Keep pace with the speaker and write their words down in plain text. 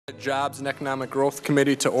Jobs and Economic Growth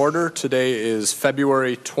Committee to order. Today is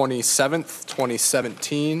February 27th,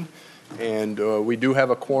 2017, and we do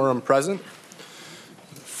have a quorum present.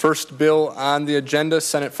 First bill on the agenda,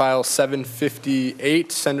 Senate File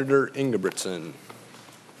 758, Senator Ingebrigtsen.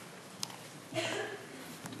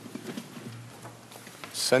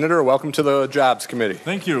 Senator, welcome to the Jobs Committee.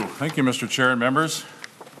 Thank you. Thank you, Mr. Chair and members.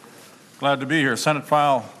 Glad to be here. Senate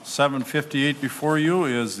File 758 before you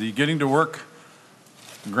is the Getting to Work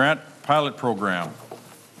Grant Pilot Program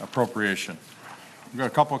appropriation. We've got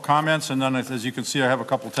a couple of comments, and then as you can see, I have a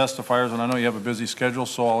couple of testifiers, and I know you have a busy schedule,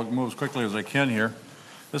 so I'll move as quickly as I can here.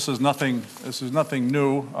 This is nothing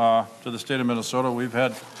new to the state of Minnesota. We've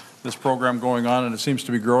had this program going on, and it seems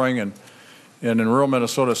to be growing, and in rural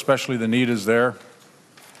Minnesota especially, the need is there.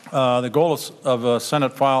 The goal of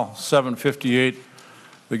Senate File 758,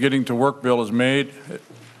 the Getting to Work bill,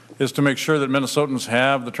 is to make sure that Minnesotans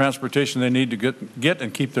have the transportation they need to get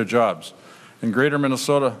and keep their jobs. In greater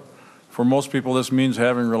Minnesota, for most people, this means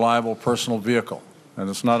having a reliable personal vehicle, and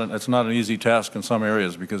it's not an easy task in some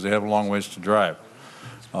areas because they have a long ways to drive.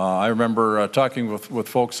 I remember talking with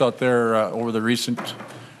folks out there over the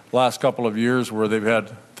last couple of years where they've had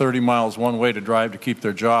 30 miles one way to drive to keep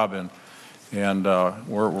their job, and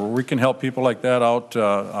where we can help people like that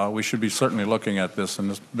out, we should be certainly looking at this,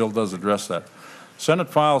 and this bill does address that. Senate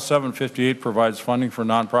File 758 provides funding for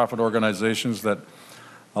nonprofit organizations that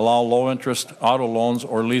allow low-interest auto loans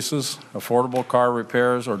or leases, affordable car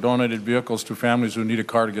repairs, or donated vehicles to families who need a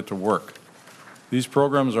car to get to work. These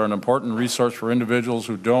programs are an important resource for individuals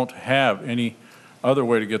who don't have any other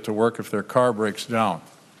way to get to work if their car breaks down.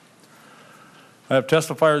 I have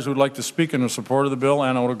testifiers who would like to speak in support of the bill.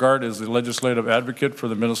 Anna Odegaard is the legislative advocate for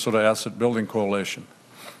the Minnesota Asset Building Coalition.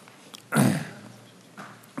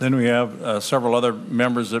 Then we have several other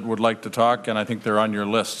members that would like to talk, and I think they're on your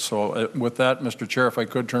list. So with that, Mr. Chair, if I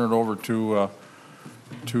could turn it over to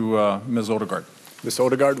Ms. Odegaard. Ms.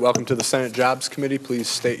 Odegaard, welcome to the Senate Jobs Committee. Please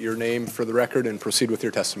state your name for the record and proceed with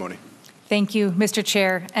your testimony. Thank you, Mr.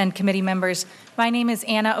 Chair and committee members. My name is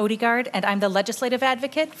Anna Odegaard, and I'm the legislative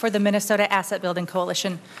advocate for the Minnesota Asset Building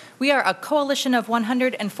Coalition. We are a coalition of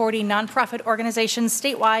 140 nonprofit organizations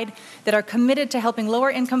statewide that are committed to helping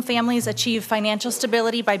lower-income families achieve financial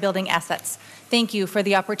stability by building assets. Thank you for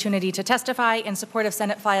the opportunity to testify in support of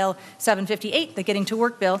Senate File 758, the Getting to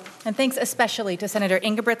Work bill, and thanks especially to Senator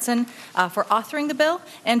Ingebrigtsen for authoring the bill,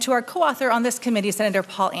 and to our co-author on this committee, Senator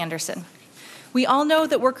Paul Anderson. We all know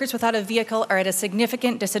that workers without a vehicle are at a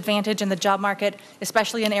significant disadvantage in the job market,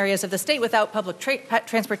 especially in areas of the state without public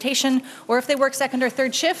transportation, or if they work second or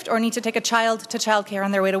third shift or need to take a child to childcare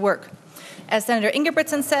on their way to work. As Senator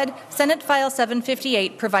Ingebrigtsen said, Senate File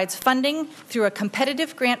 758 provides funding through a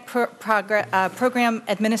competitive grant program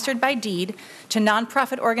administered by deed to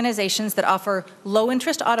nonprofit organizations that offer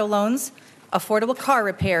low-interest auto loans, affordable car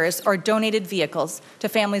repairs, or donated vehicles to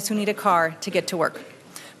families who need a car to get to work.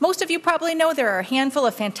 Most of you probably know there are a handful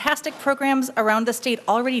of fantastic programs around the state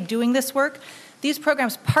already doing this work. These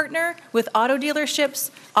programs partner with auto dealerships,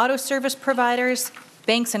 auto service providers,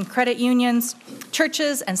 banks and credit unions,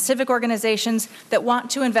 churches and civic organizations that want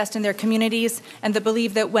to invest in their communities and that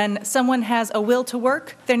believe that when someone has a will to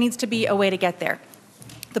work, there needs to be a way to get there.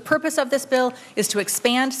 The purpose of this bill is to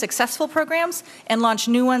expand successful programs and launch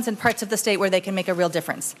new ones in parts of the state where they can make a real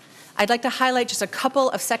difference. I'd like to highlight just a couple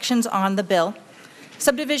of sections on the bill.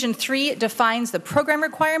 Subdivision 3 defines the program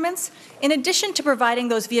requirements. In addition to providing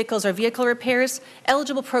those vehicles or vehicle repairs,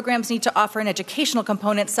 eligible programs need to offer an educational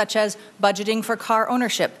component such as budgeting for car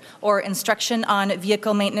ownership or instruction on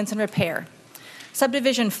vehicle maintenance and repair.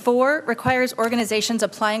 Subdivision 4 requires organizations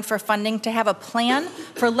applying for funding to have a plan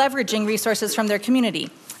for leveraging resources from their community.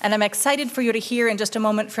 And I'm excited for you to hear in just a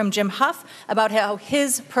moment from Jim Huff about how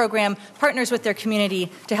his program partners with their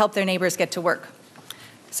community to help their neighbors get to work.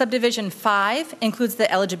 Subdivision 5 includes the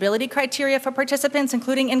eligibility criteria for participants,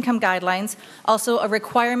 including income guidelines, also a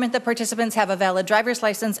requirement that participants have a valid driver's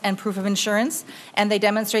license and proof of insurance, and they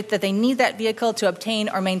demonstrate that they need that vehicle to obtain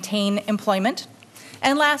or maintain employment.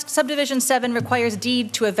 And last, Subdivision 7 requires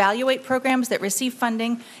deed to evaluate programs that receive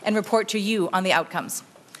funding and report to you on the outcomes.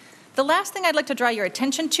 The last thing I'd like to draw your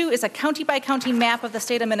attention to is a county-by-county map of the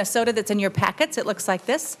state of Minnesota that's in your packets. It looks like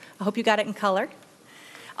this. I hope you got it in color.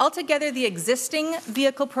 Altogether, the existing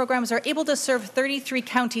vehicle programs are able to serve 33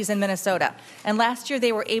 counties in Minnesota, and last year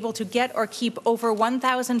they were able to get or keep over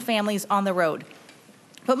 1,000 families on the road.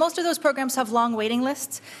 But most of those programs have long waiting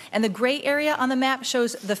lists, and the gray area on the map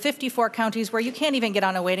shows the 54 counties where you can't even get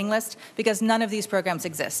on a waiting list because none of these programs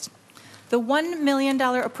exist. The $1 million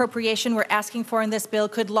appropriation we're asking for in this bill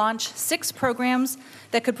could launch 6 programs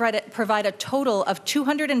that could provide a total of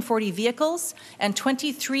 240 vehicles and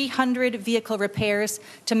 2,300 vehicle repairs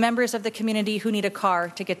to members of the community who need a car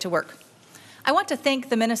to get to work. I want to thank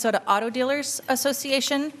the Minnesota Auto Dealers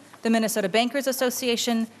Association, the Minnesota Bankers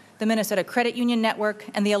Association, the Minnesota Credit Union Network,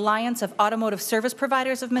 and the Alliance of Automotive Service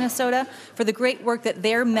Providers of Minnesota for the great work that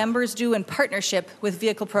their members do in partnership with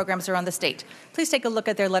vehicle programs around the state. Please take a look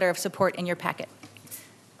at their letter of support in your packet.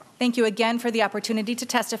 Thank you again for the opportunity to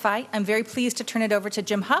testify. I'm very pleased to turn it over to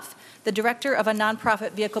Jim Huff, the director of a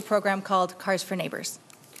nonprofit vehicle program called Cars for Neighbors.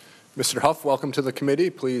 Mr. Huff, welcome to the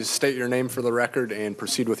committee. Please state your name for the record and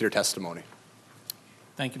proceed with your testimony.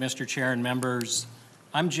 Thank you, Mr. Chair and members.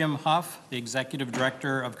 I'm Jim Huff, the Executive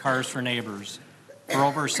Director of Cars for Neighbors. For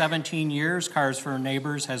over 17 years, Cars for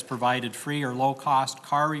Neighbors has provided free or low-cost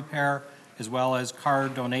car repair as well as car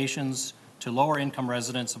donations to lower-income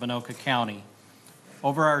residents of Anoka County.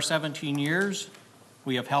 Over our 17 years,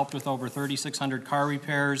 we have helped with over 3,600 car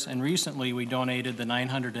repairs, and recently we donated the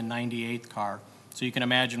 998th car. So you can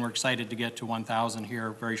imagine we're excited to get to 1,000 here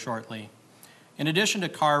very shortly. In addition to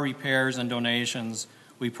car repairs and donations,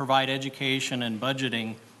 we provide education and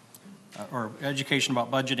budgeting, or education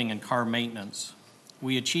about budgeting and car maintenance.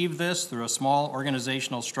 We achieve this through a small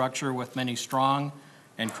organizational structure with many strong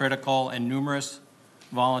and critical and numerous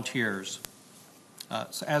volunteers.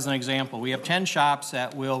 So as an example, we have 10 shops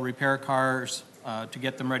that will repair cars to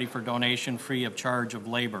get them ready for donation free of charge of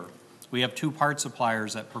labor. We have 2 part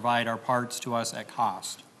suppliers that provide our parts to us at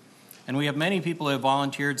cost. And we have many people who have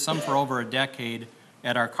volunteered, some for over a decade,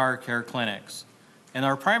 at our car care clinics. And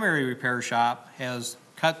our primary repair shop has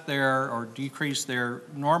cut their or decreased their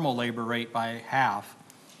normal labor rate by half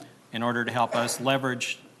in order to help us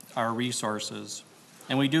leverage our resources.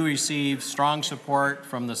 And we do receive strong support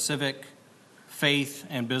from the civic, faith,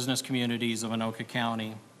 and business communities of Anoka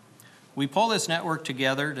County. We pull this network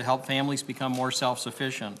together to help families become more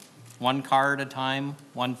self-sufficient, 1 car at a time,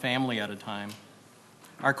 1 family at a time.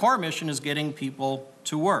 Our core mission is getting people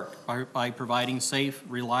to work by providing safe,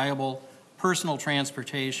 reliable, personal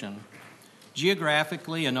transportation.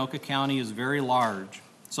 Geographically, Anoka County is very large,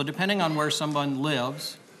 so depending on where someone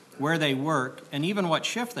lives, where they work, and even what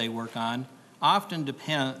shift they work on, often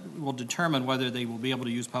will determine whether they will be able to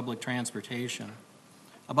use public transportation.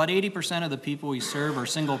 About 80% of the people we serve are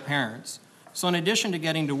single parents, so in addition to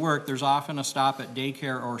getting to work, there's often a stop at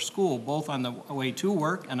daycare or school, both on the way to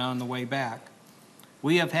work and on the way back.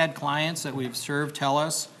 We have had clients that we've served tell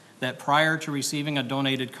us that prior to receiving a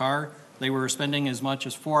donated car, they were spending as much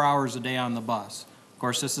as 4 hours a day on the bus. Of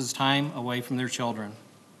course, this is time away from their children.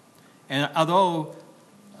 And although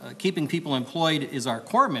keeping people employed is our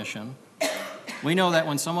core mission, we know that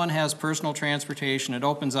when someone has personal transportation, it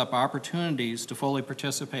opens up opportunities to fully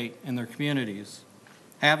participate in their communities.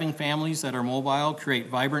 Having families that are mobile create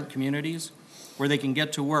vibrant communities where they can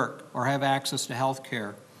get to work or have access to health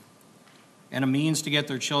care and a means to get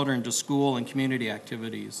their children to school and community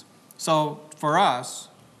activities. So for us,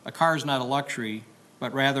 a car is not a luxury,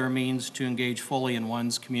 but rather a means to engage fully in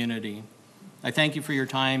one's community. I thank you for your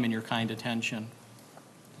time and your kind attention.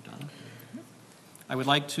 Donna? I would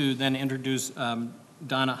like to then introduce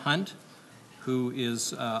Donna Hunt, who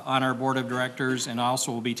is on our board of directors and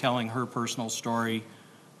also will be telling her personal story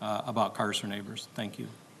about Cars for Neighbors. Thank you.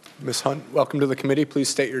 Ms. Hunt, welcome to the committee. Please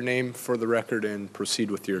state your name for the record and proceed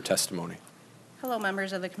with your testimony. Hello,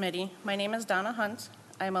 members of the committee. My name is Donna Hunt.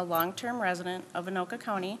 I am a long-term resident of Anoka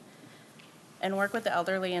County and work with the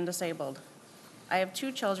elderly and disabled. I have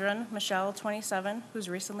 2 children, Michelle, 27, who's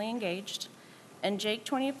recently engaged, and Jake,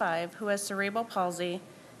 25, who has cerebral palsy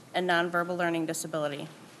and nonverbal learning disability.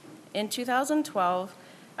 In 2012,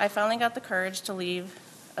 I finally got the courage to leave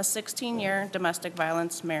a 16-year domestic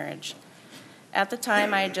violence marriage. At the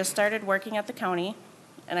time, I had just started working at the county,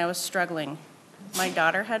 and I was struggling. My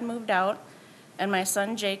daughter had moved out, and my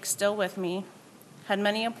son, Jake, still with me, had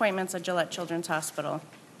many appointments at Gillette Children's Hospital.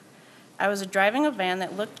 I was driving a van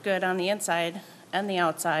that looked good on the inside and the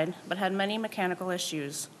outside, but had many mechanical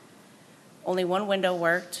issues. Only one window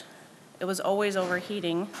worked. It was always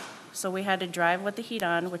overheating, so we had to drive with the heat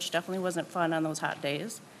on, which definitely wasn't fun on those hot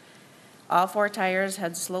days. All 4 tires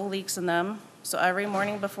had slow leaks in them, so every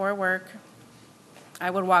morning before work,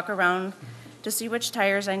 I would walk around to see which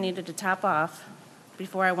tires I needed to top off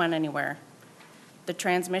before I went anywhere. The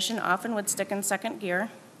transmission often would stick in second gear,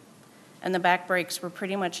 and the back brakes were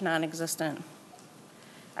pretty much non-existent.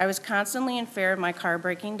 I was constantly in fear of my car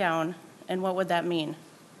breaking down, and what would that mean?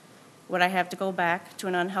 Would I have to go back to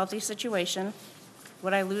an unhealthy situation?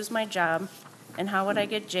 Would I lose my job? And how would I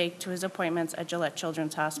get Jake to his appointments at Gillette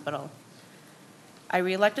Children's Hospital? I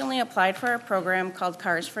reluctantly applied for a program called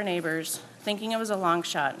Cars for Neighbors, thinking it was a long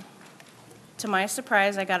shot. To my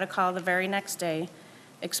surprise, I got a call the very next day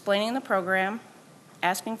explaining the program,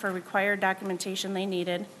 asking for required documentation they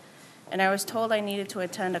needed, and I was told I needed to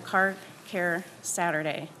attend a car care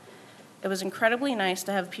Saturday. It was incredibly nice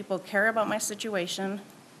to have people care about my situation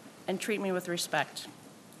and treat me with respect.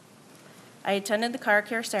 I attended the car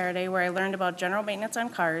care Saturday where I learned about general maintenance on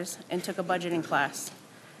cars and took a budgeting class.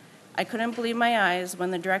 I couldn't believe my eyes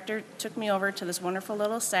when the director took me over to this wonderful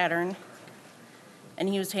little Saturn and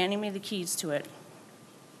he was handing me the keys to it.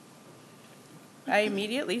 I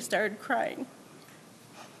immediately started crying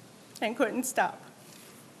and couldn't stop.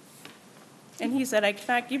 And he said, I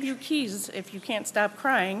cannot give you keys if you can't stop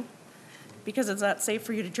crying because it's not safe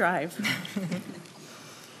for you to drive.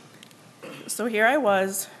 So here I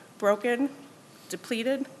was, broken,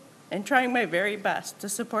 depleted, and trying my very best to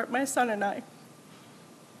support my son and I.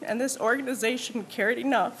 And this organization cared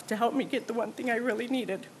enough to help me get the one thing I really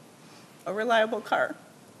needed, a reliable car.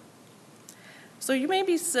 So you may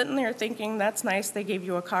be sitting there thinking, that's nice, they gave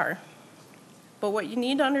you a car. But what you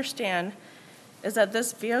need to understand is that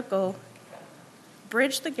this vehicle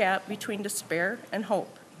bridged the gap between despair and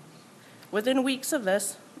hope. Within weeks of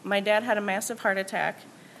this, my dad had a massive heart attack,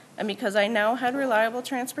 and because I now had reliable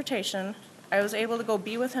transportation, I was able to go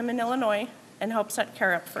be with him in Illinois and help set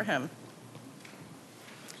care up for him.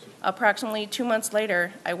 Approximately 2 months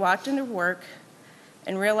later, I walked into work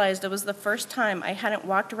and realized it was the first time I hadn't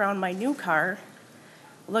walked around my new car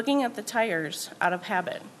looking at the tires out of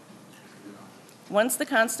habit. Once the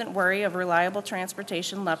constant worry of reliable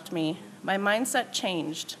transportation left me, my mindset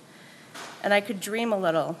changed, and I could dream a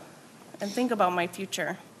little and think about my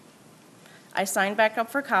future. I signed back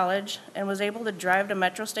up for college and was able to drive to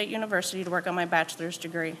Metro State University to work on my bachelor's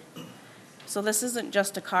degree. So this isn't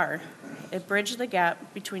just a car. It bridged the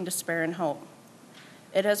gap between despair and hope.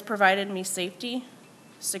 It has provided me safety,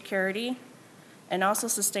 security, and also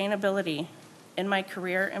sustainability in my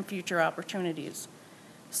career and future opportunities.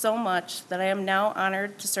 So much that I am now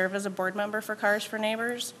honored to serve as a board member for Cars for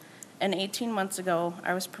Neighbors, and 18 months ago,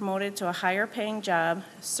 I was promoted to a higher paying job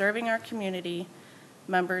serving our community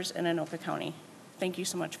members in Anoka County. Thank you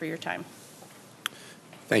so much for your time.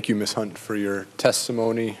 Thank you, Ms. Hunt, for your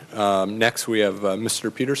testimony. Next, we have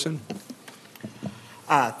Mr. Peterson.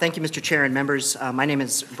 Thank you, Mr. Chair and members. My name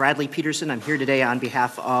is Bradley Peterson. I'm here today on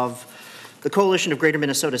behalf of the Coalition of Greater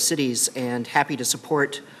Minnesota Cities and happy to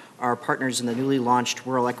support our partners in the newly launched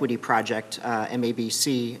Rural Equity Project,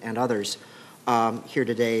 MABC, and others here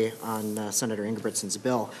today on Senator Ingebrigtsen's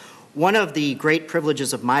bill. One of the great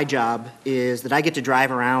privileges of my job is that I get to drive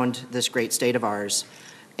around this great state of ours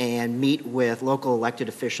and meet with local elected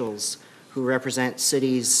officials who represent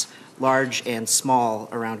cities large and small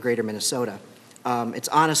around Greater Minnesota. It's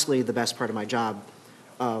honestly the best part of my job.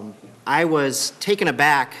 I was taken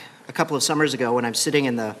aback a couple of summers ago when I'm sitting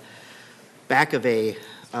in the back of a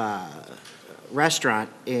restaurant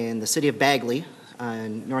in the city of Bagley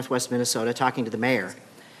in northwest Minnesota talking to the mayor.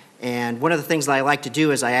 And one of the things that I like to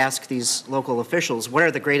do is I ask these local officials, what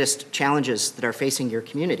are the greatest challenges that are facing your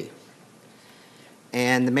community?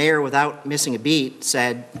 And the mayor, without missing a beat,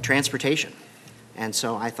 said transportation. And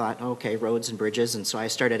so I thought, okay, roads and bridges. And so I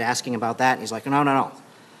started asking about that. And he's like, no.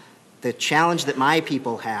 The challenge that my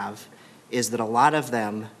people have is that a lot of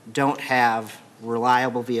them don't have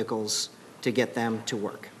reliable vehicles to get them to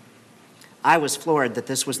work. I was floored that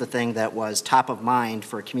this was the thing that was top of mind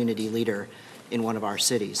for a community leader in one of our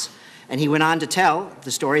cities. And he went on to tell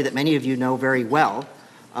the story that many of you know very well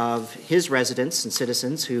of his residents and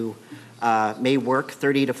citizens who may work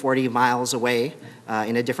 30 to 40 miles away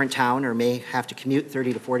in a different town or may have to commute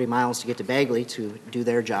 30 to 40 miles to get to Bagley to do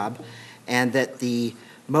their job, and that the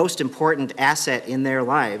most important asset in their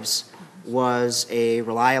lives was a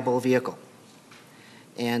reliable vehicle.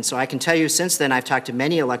 And so I can tell you since then I've talked to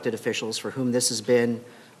many elected officials for whom this has been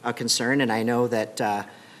a concern, and I know that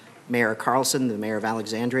Mayor Carlson, the mayor of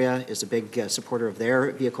Alexandria, is a big supporter of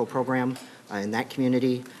their vehicle program in that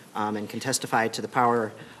community and can testify to the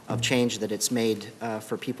power of change that it's made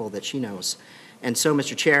for people that she knows. And so,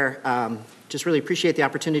 Mr. Chair, just really appreciate the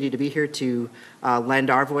opportunity to be here to lend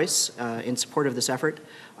our voice in support of this effort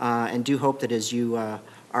and do hope that as you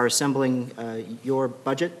are assembling your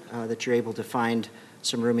budget that you're able to find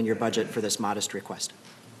some room in your budget for this modest request.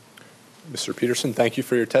 Mr. Peterson, thank you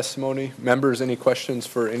for your testimony. Members, any questions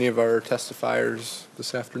for any of our testifiers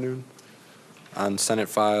this afternoon on Senate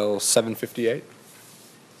File 758?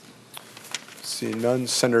 Seeing none.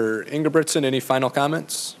 Senator Ingebrigtsen, any final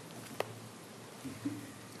comments?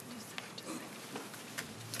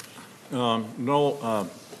 No.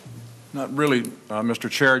 Not really, Mr.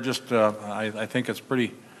 Chair, just I think it's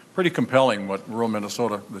pretty compelling what rural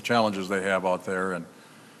Minnesota, the challenges they have out there, and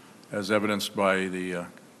as evidenced by the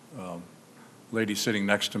lady sitting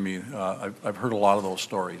next to me, I've heard a lot of those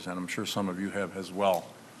stories, and I'm sure some of you have as well.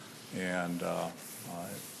 And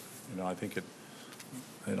I think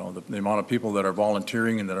the amount of people that are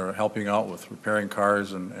volunteering and that are helping out with repairing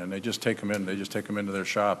cars, and they just take them in. They just take them into their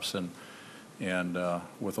shops, and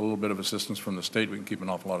with a little bit of assistance from the state, we can keep an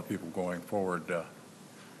awful lot of people going forward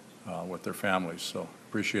with their families. So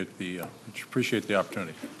appreciate the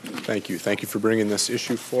opportunity. Thank you. Thank you for bringing this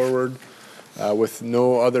issue forward. With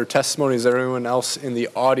no other testimonies, everyone else in the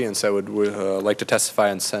audience, I would like to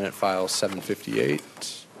testify on Senate File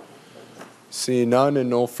 758. Seeing none and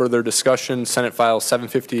no further discussion, Senate File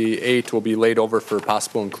 758 will be laid over for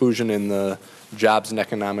possible inclusion in the Jobs and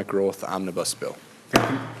Economic Growth Omnibus Bill.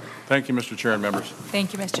 Thank you, Mr. Chair and members.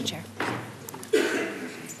 Thank you, Mr. Chair.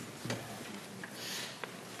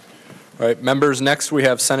 All right, members, next we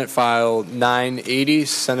have Senate File 980,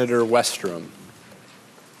 Senator Westrom.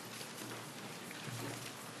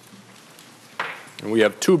 And we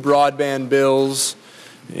have two broadband bills,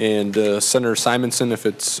 and Senator Simonson, if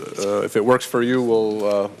it works for you,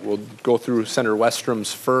 we'll go through Senator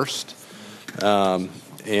Westrom's first.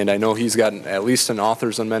 And I know he's got at least an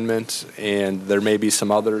author's amendment, and there may be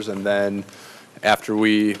some others, and then after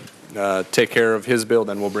we take care of his bill,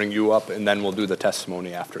 then we'll bring you up, and then we'll do the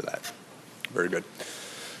testimony after that. Very good.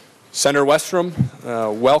 Senator Westrom,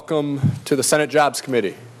 welcome to the Senate Jobs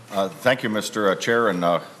Committee. Thank you, Mr. Chair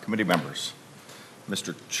and committee members.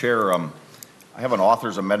 Mr. Chair, I have an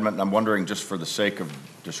author's amendment, and I'm wondering, just for the sake of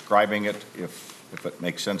describing it, if it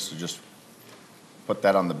makes sense to just put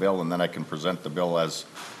that on the bill, and then I can present the bill as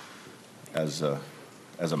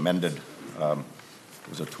amended. It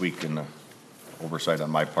was a tweak in the oversight on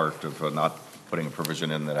my part of not putting a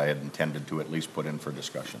provision in that I had intended to at least put in for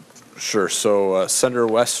discussion. Sure. So Senator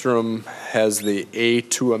Westrom has the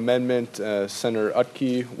A2 amendment. Senator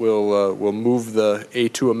Utke will move the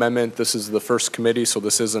A2 amendment. This is the first committee, so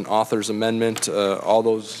this is an author's amendment. All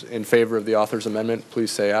those in favor of the author's amendment,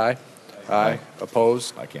 please say aye. Aye.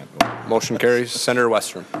 Opposed? I can't vote. Motion carries. Senator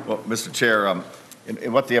Westrom. Well, Mr. Chair,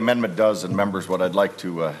 in what the amendment does, and members, what I'd like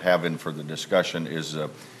to have in for the discussion is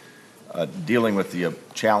dealing with the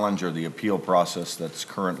challenge or the appeal process that's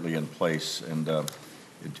currently in place, and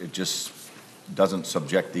it just doesn't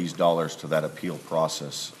subject these dollars to that appeal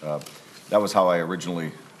process. That was how I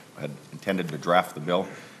originally had intended to draft the bill,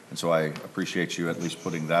 and so I appreciate you at least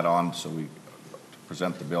putting that on so we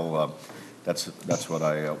present the bill. That's what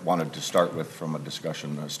I wanted to start with from a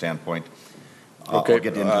discussion standpoint. Okay. I'll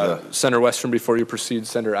get into Senator Westrom, before you proceed,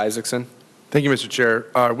 Senator Isaacson. Thank you, Mr. Chair.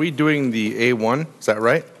 Are we doing the A1? Is that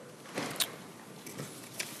right?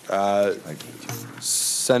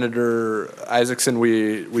 Senator Isaacson,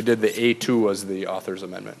 we did the A2 as the author's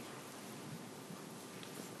amendment.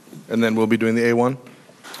 And then we'll be doing the A1?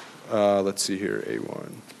 Let's see here,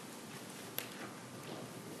 A1.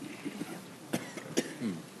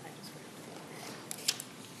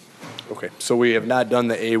 Okay, so we have not done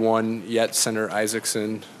the A1 yet, Senator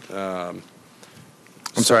Isaacson. I'm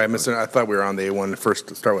sorry, I thought we were on the A1 first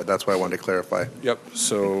to start with. That's why I wanted to clarify. Yep,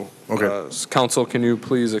 so Okay. Council, can you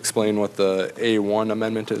please explain what the A1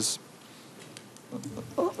 amendment is?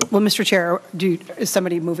 Well, Mr. Chair, is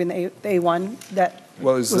somebody moving the A1 that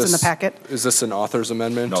was in the packet? Is this an author's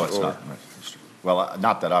amendment? No, it's not. Well,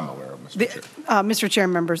 not that I'm aware of, Mr. Chair. Mr. Chair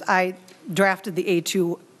and members, I drafted the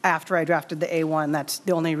A2 after I drafted the A1. That's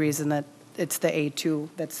the only reason that it's the A2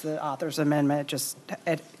 that's the author's amendment.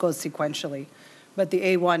 It goes sequentially. But the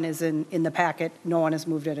A1 is in the packet. No one has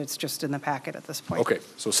moved it. It's just in the packet at this point. Okay,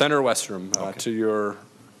 so Senator Westrom, to your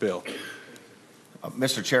bill.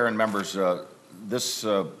 Mr. Chair and members, this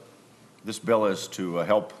bill is to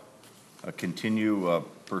help continue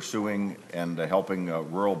pursuing and helping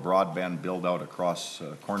rural broadband build out across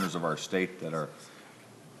corners of our state that are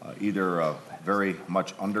either very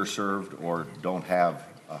much underserved or don't have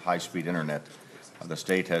high-speed internet. The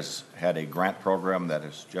state has had a grant program that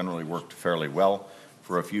has generally worked fairly well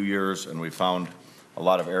for a few years, and we found a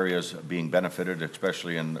lot of areas being benefited,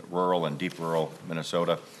 especially in rural and deep rural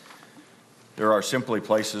Minnesota. There are simply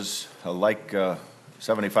places like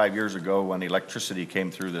 75 years ago when electricity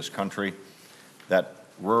came through this country, that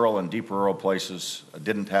rural and deep rural places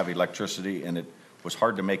didn't have electricity, and it was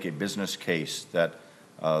hard to make a business case that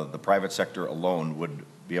the private sector alone would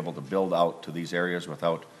be able to build out to these areas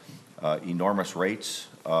without enormous rates,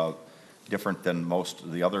 different than most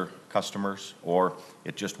of the other customers, or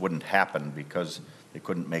it just wouldn't happen because they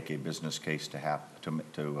couldn't make a business case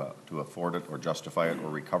to afford it or justify it or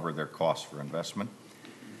recover their costs for investment.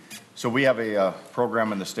 So we have a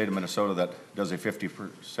program in the state of Minnesota that does a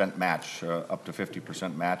 50% match, up to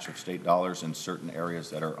 50% match of state dollars in certain areas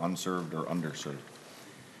that are unserved or underserved.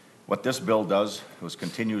 What this bill does is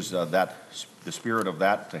continues the spirit of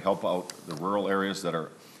that to help out the rural areas that are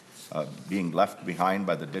being left behind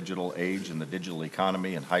by the digital age and the digital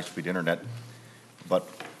economy and high-speed internet. But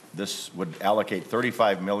this would allocate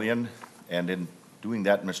 $35 million, and in doing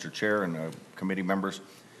that, Mr. Chair and committee members,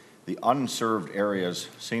 the unserved areas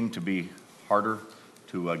seem to be harder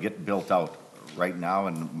to get built out right now,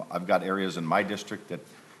 and I've got areas in my district that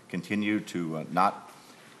continue to not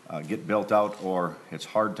get built out, or it's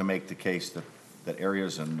hard to make the case that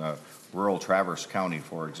areas in rural Traverse County,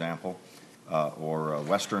 for example, or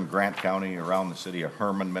western Grant County around the city of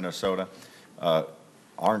Herman, Minnesota,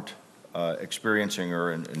 aren't experiencing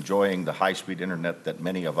or enjoying the high-speed internet that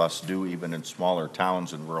many of us do, even in smaller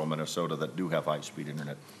towns in rural Minnesota that do have high-speed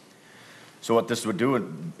internet. So what this would do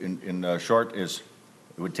in short is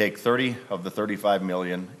it would take 30 of the $35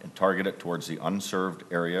 million and target it towards the unserved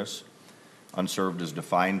areas. Unserved is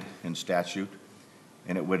defined in statute,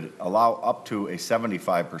 and it would allow up to a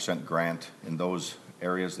 75% grant in those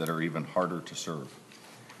areas that are even harder to serve.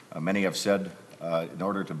 Many have said in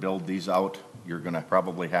order to build these out, you're going to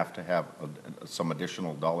probably have to have some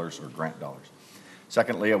additional dollars or grant dollars.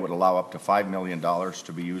 Secondly, it would allow up to $5 million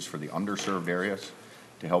to be used for the underserved areas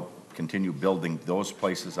to help continue building those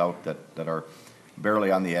places out that are barely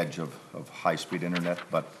on the edge of high-speed internet,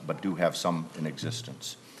 but do have some in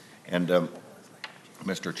existence. And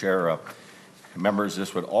Mr. Chair, members,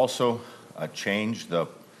 this would also change the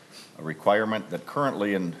requirement that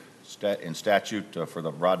currently in statute for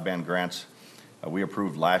the broadband grants, we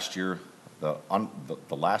approved last year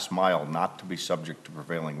the last mile not to be subject to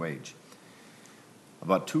prevailing wage.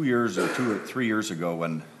 About 2 years or 2 or 3 years ago,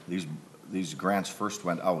 when these grants first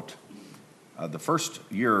went out, the first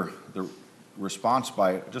year, the response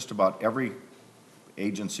by just about every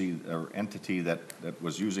agency or entity that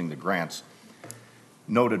was using the grants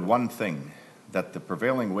noted one thing, that the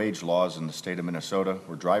prevailing wage laws in the state of Minnesota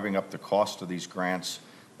were driving up the cost of these grants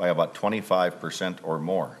by about 25% or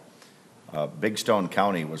more. Big Stone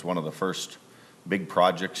County was one of the first big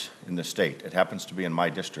projects in the state. It happens to be in my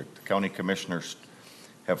district. The county commissioners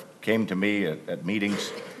came to me at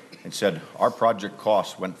meetings and said, our project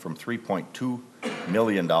cost went from $3.2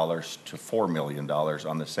 million to $4 million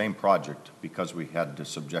on the same project because we had to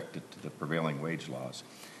subject it to the prevailing wage laws.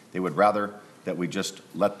 They would rather that we just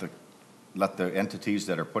let the entities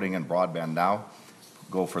that are putting in broadband now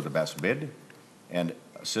go for the best bid and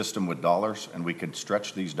assist them with dollars, and we could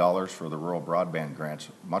stretch these dollars for the rural broadband grants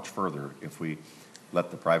much further if we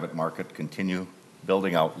let the private market continue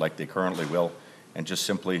building out like they currently will, and just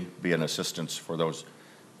simply be an assistance for those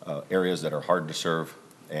areas that are hard to serve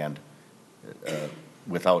and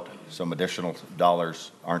without some additional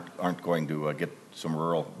dollars aren't going to get some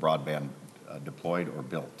rural broadband deployed or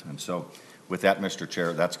built. And so with that, Mr.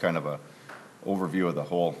 Chair, that's kind of a overview of the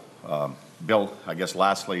whole bill. I guess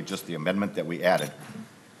lastly, just the amendment that we added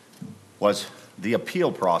was the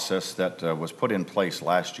appeal process that was put in place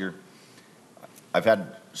last year. I've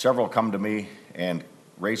had several come to me and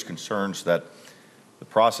raise concerns that the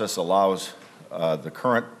process allows the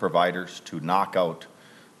current providers to knock out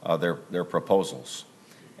their proposals,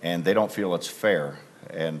 and they don't feel it's fair.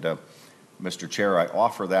 And Mr. Chair, I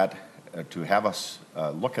offer that to have us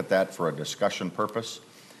look at that for a discussion purpose.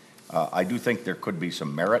 I do think there could be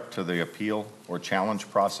some merit to the appeal or challenge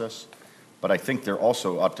process, but I think there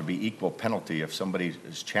also ought to be equal penalty if somebody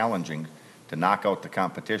is challenging to knock out the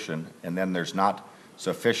competition and then there's not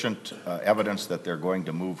sufficient evidence that they're going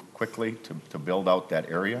to move quickly to build out that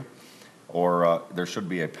area, or there should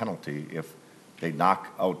be a penalty if they knock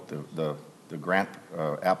out the grant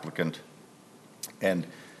applicant and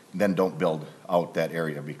then don't build out that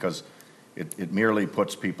area, because it merely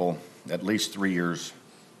puts people at least 3 years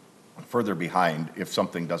further behind if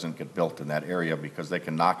something doesn't get built in that area, because they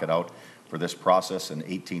can knock it out for this process and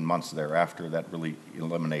 18 months thereafter. That really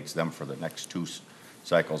eliminates them for the next 2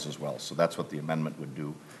 cycles as well. So that's what the amendment would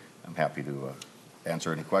do. I'm happy to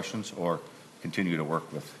answer any questions or continue to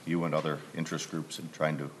work with you and other interest groups in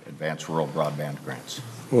trying to advance rural broadband grants.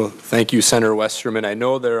 Well, thank you, Senator Westerman. I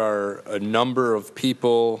know there are a number of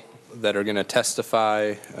people that are going to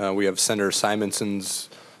testify. We have Senator Simonson's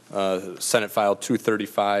Senate File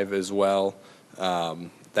 235 as well.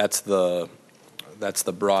 That's the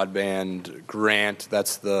broadband grant.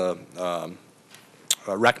 That's the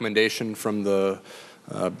recommendation from the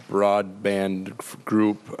broadband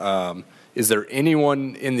group. Is there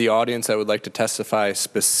anyone in the audience that would like to testify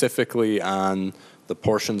specifically on the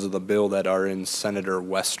portions of the bill that are in Senator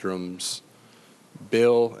Westrum's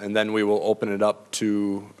bill, and then we will open it up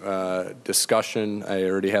to discussion. I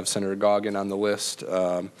already have Senator Goggin on the list.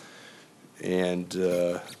 So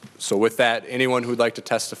with that, anyone who'd like to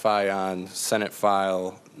testify on Senate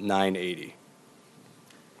File 980?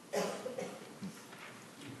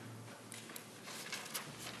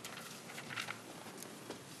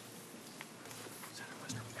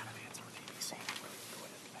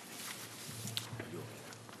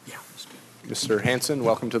 Mr. Hanson,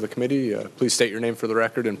 welcome to the committee. Please state your name for the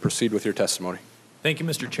record and proceed with your testimony. Thank you,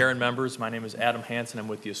 Mr. Chair and members. My name is Adam Hanson. I'm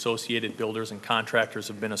with the Associated Builders and Contractors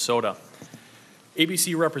of Minnesota.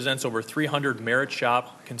 ABC represents over 300 merit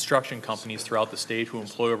shop construction companies throughout the state who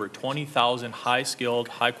employ over 20,000 high-skilled,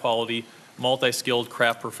 high-quality, multi-skilled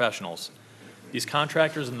craft professionals. These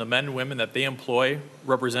contractors and the men and women that they employ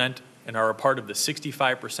represent and are a part of the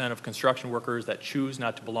 65% of construction workers that choose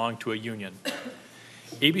not to belong to a union.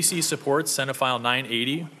 ABC supports Senate File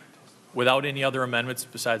 980 without any other amendments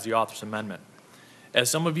besides the author's amendment. As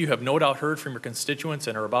some of you have no doubt heard from your constituents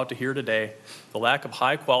and are about to hear today, the lack of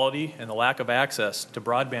high quality and the lack of access to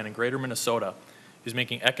broadband in greater Minnesota is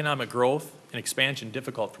making economic growth and expansion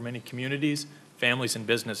difficult for many communities, families, and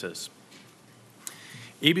businesses.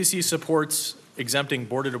 ABC supports exempting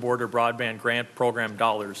border-to-border broadband grant program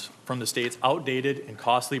dollars from the state's outdated and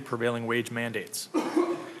costly prevailing wage mandates.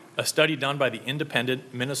 A study done by the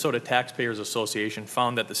independent Minnesota Taxpayers Association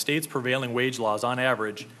found that the state's prevailing wage laws on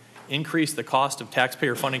average increase the cost of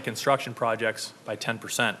taxpayer funding construction projects by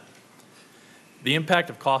 10%. The impact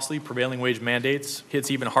of costly prevailing wage mandates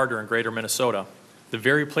hits even harder in greater Minnesota, the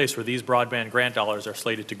very place where these broadband grant dollars are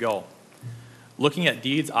slated to go. Looking at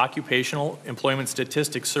DEED's Occupational Employment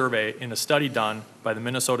Statistics Survey in a study done by the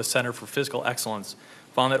Minnesota Center for Fiscal Excellence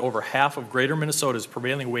found that over half of greater Minnesota's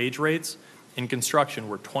prevailing wage rates in construction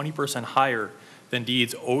were 20% higher than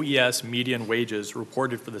DEED's OES median wages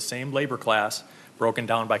reported for the same labor class broken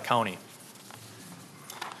down by county.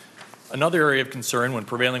 Another area of concern when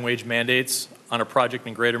prevailing wage mandates on a project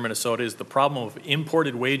in greater Minnesota is the problem of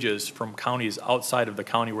imported wages from counties outside of the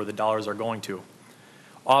county where the dollars are going to.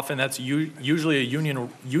 Often that's usually a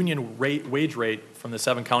union wage rate from the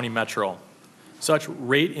 7-county metro. Such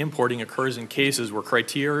rate importing occurs in cases where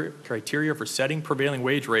criteria for setting prevailing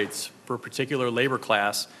wage rates for a particular labor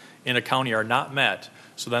class in a county are not met,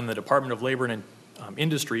 so then the Department of Labor and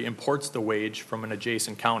Industry imports the wage from an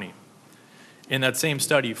adjacent county. In that same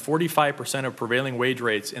study, 45% of prevailing wage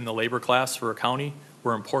rates in the labor class for a county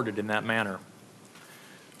were imported in that manner.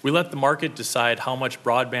 We let the market decide how much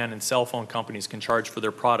broadband and cell phone companies can charge for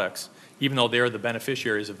their products, even though they are the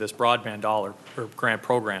beneficiaries of this broadband dollar or grant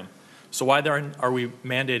program. So why are we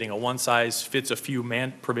mandating a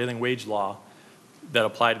one-size-fits-a-few prevailing wage law that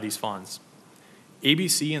apply to these funds?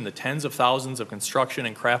 ABC and the tens of thousands of construction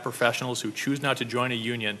and craft professionals who choose not to join a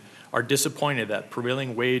union are disappointed that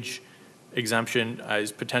prevailing wage exemption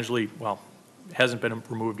is potentially, well, hasn't been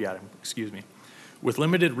removed yet, excuse me. With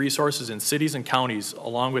limited resources in cities and counties,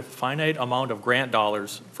 along with finite amount of grant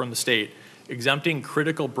dollars from the state, exempting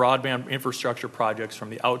critical broadband infrastructure projects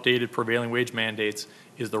from the outdated prevailing wage mandates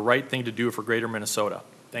is the right thing to do for greater Minnesota.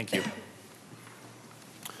 Thank you.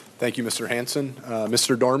 Thank you, Mr. Hanson.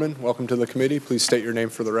 Mr. Dorman, welcome to the committee. Please state your name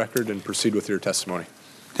for the record and proceed with your testimony.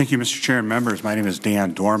 Thank you, Mr. Chair and members. My name is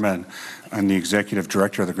Dan Dorman. I'm the Executive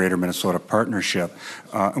Director of the Greater Minnesota Partnership.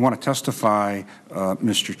 I want to testify,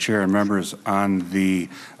 Mr. Chair and members, on the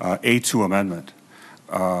A2 amendment.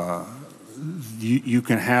 You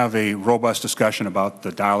can have a robust discussion about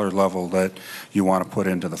the dollar level that you want to put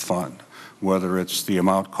into the fund, whether it's the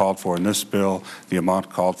amount called for in this bill, the amount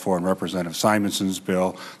called for in Representative Simonson's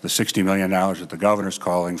bill, the $60 million that the governor's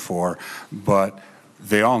calling for, but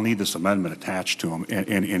they all need this amendment attached to them,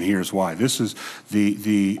 and here's why. This is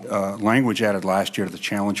the language added last year to the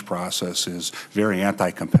challenge process is very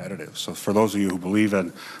anti-competitive. So for those of you who believe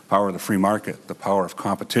in power of the free market, the power of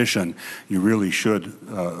competition, you really should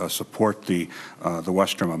support the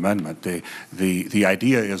Westrom Amendment. The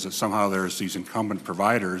idea is that somehow there's these incumbent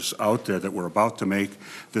providers out there that were about to make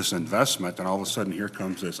this investment, and all of a sudden here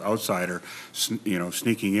comes this outsider,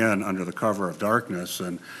 sneaking in under the cover of darkness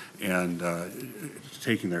and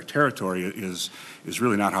taking their territory is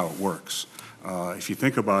really not how it works. If you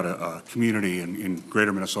think about a community in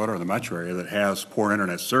greater Minnesota or the metro area that has poor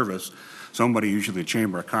internet service, somebody, usually the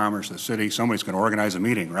Chamber of Commerce, the city, somebody's going to organize a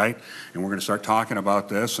meeting, right? And we're going to start talking about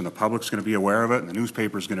this, and the public's going to be aware of it, and the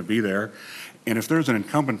newspaper's going to be there. And if there's an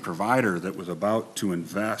incumbent provider that was about to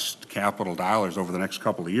invest capital dollars over the next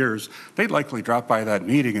couple of years, they'd likely drop by that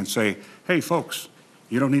meeting and say, hey, folks,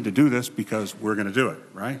 you don't need to do this because we're going to do it,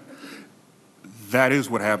 right? That is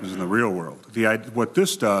what happens in the real world. What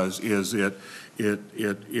this does is it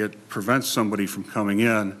it prevents somebody from coming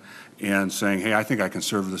in and saying, hey, I think I can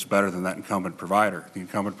serve this better than that incumbent provider. The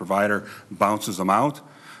incumbent provider bounces them out.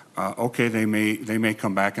 Okay, they may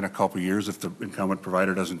come back in a couple of years if the incumbent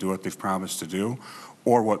provider doesn't do what they've promised to do.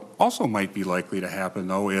 Or what also might be likely to happen,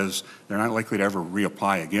 though, is they're not likely to ever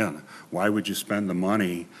reapply again. Why would you spend the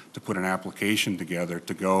money to put an application together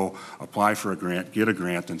to go apply for a grant, get a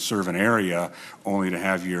grant, and serve an area, only to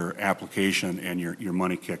have your application and your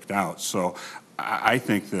money kicked out? So I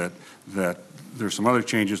think that there's some other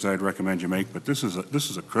changes that I'd recommend you make, but this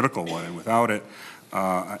is a critical one, and without it,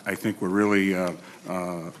 I think we're really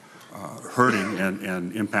hurting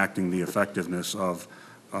and impacting the effectiveness of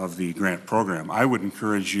the grant program. I would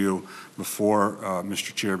encourage you before,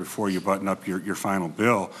 Mr. Chair, before you button up your final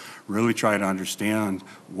bill, really try to understand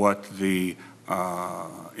what the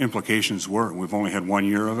implications were. We've only had 1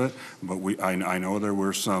 year of it, but I know there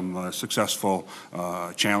were some successful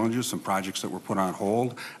challenges, some projects that were put on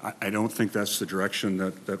hold. I don't think that's the direction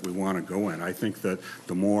that we want to go in. I think that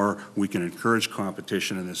the more we can encourage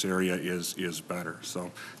competition in this area is better. So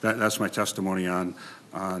that's my testimony on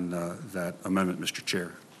that amendment, Mr.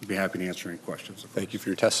 Chair. I'd be happy to answer any questions. Thank you for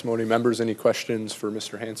your testimony. Members, any questions for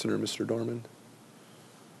Mr. Hansen or Mr. Dorman?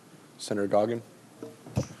 Senator Goggin?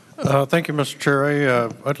 Thank you, Mr. Chair.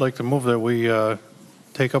 I'd like to move that we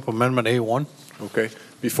take up Amendment A1. Okay.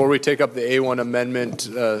 Before we take up the A1 amendment,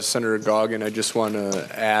 Senator Goggin, I just want to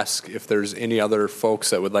ask if there's any other folks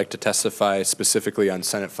that would like to testify specifically on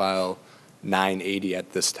Senate File 980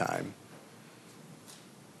 at this time.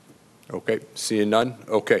 Okay, seeing none.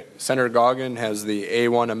 Okay, Senator Goggin has the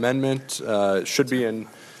A1 amendment. It should be in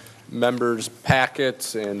members'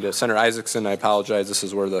 packets, and Senator Isaacson, I apologize, this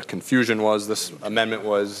is where the confusion was. This amendment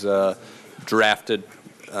was drafted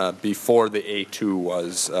before the A2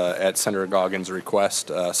 was at Senator Goggin's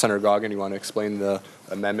request. Senator Goggin, you want to explain the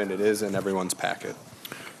amendment? It is in everyone's packet.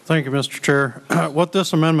 Thank you, Mr. Chair. What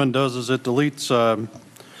this amendment does is it deletes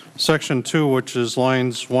Section 2, which is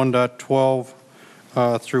lines 1.12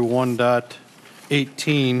 through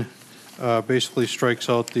 1.18, basically strikes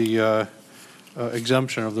out the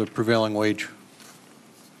exemption of the prevailing wage.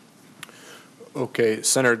 Okay,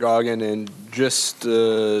 Senator Goggin, and just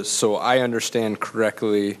so I understand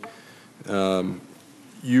correctly,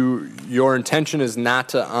 your intention is not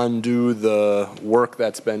to undo the work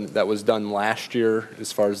that was done last year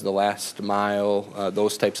as far as the last mile,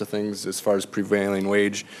 those types of things, as far as prevailing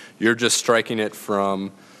wage. You're just striking it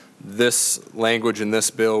from this language in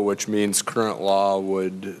this bill, which means current law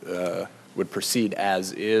would proceed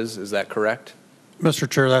as is. Is that correct? Mr.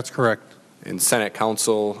 Chair, that's correct. In Senate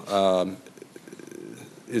Council,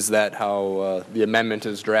 is that how the amendment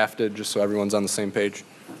is drafted, just so everyone's on the same page?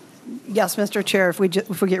 Yes, Mr. Chair, if we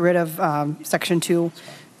get rid of Section 2,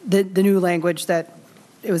 the new language that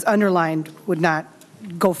it was underlined would not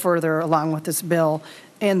go further along with this bill,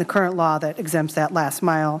 and the current law that exempts that last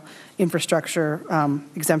mile infrastructure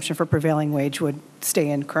exemption for prevailing wage would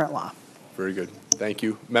stay in current law. Very good. Thank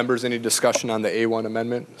you. Members, any discussion on the A1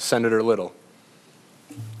 amendment? Senator Little.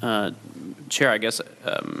 Chair, I guess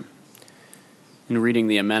in reading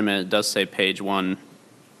the amendment, it does say page 1,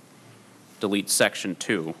 delete Section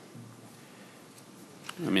 2.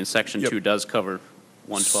 I mean, Section 2 does cover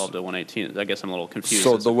 112 to 118. I guess I'm a little confused.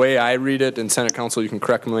 So the way I read it in Senate Council, you can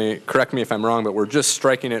correct me if I'm wrong, but we're just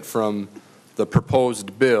striking it from the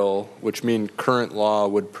proposed bill, which means current law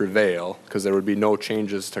would prevail because there would be no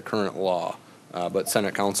changes to current law. But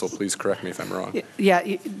Senate Council, please correct me if I'm wrong.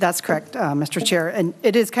 Yeah, that's correct, Mr. Chair. And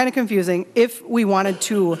it is kind of confusing. If we wanted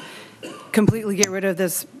to completely get rid of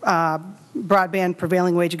this broadband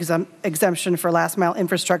prevailing wage exemption for last mile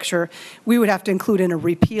infrastructure, we would have to include in a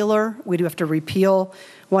repealer. We'd have to repeal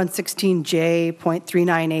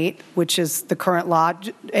 116J.398, which is the current law.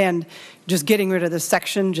 And just getting rid of this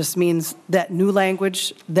section just means that new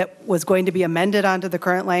language that was going to be amended onto the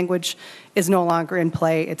current language is no longer in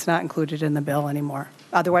play. It's not included in the bill anymore.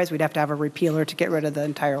 Otherwise, we'd have to have a repealer to get rid of the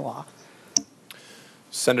entire law.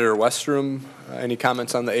 Senator Westrom, any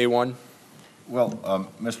comments on the A1? Well,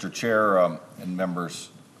 Mr. Chair and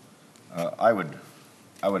members, I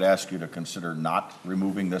would ask you to consider not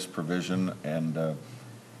removing this provision, and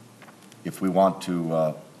if we want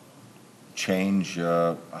to change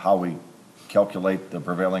how we calculate the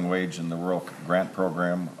prevailing wage in the rural grant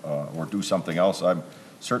program or do something else, I'm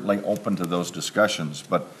certainly open to those discussions.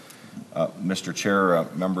 But Mr. Chair,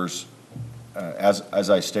 members, as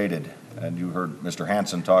I stated, and you heard Mr.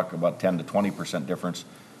 Hansen talk about 10 to 20% difference,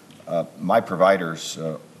 my providers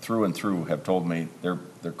through and through have told me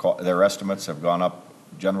their estimates have gone up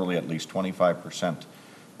generally at least 25%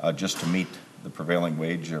 just to meet the prevailing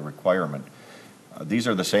wage requirement. These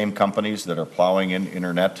are the same companies that are plowing in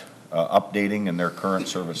internet, updating in their current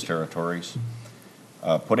service territories,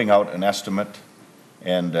 putting out an estimate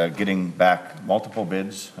and getting back multiple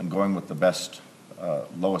bids and going with the best,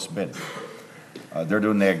 lowest bid. They're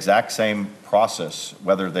doing the exact same process,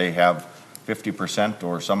 whether they have 50%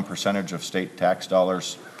 or some percentage of state tax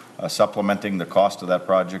dollars supplementing the cost of that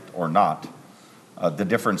project or not. The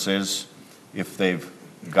difference is if they've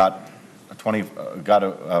got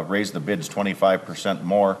to raise the bids 25%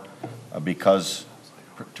 more because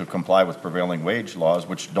to comply with prevailing wage laws,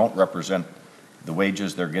 which don't represent the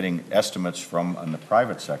wages they're getting estimates from in the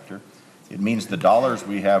private sector. It means the dollars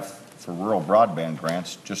we have for rural broadband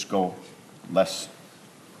grants just go less,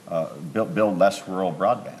 build less rural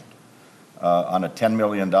broadband. On a $10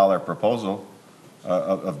 million proposal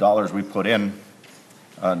of dollars we put in,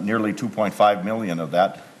 nearly 2.5 million of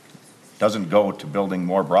that doesn't go to building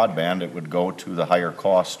more broadband. It would go to the higher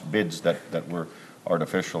cost bids that we're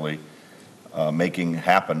artificially making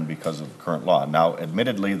happen because of current law. Now,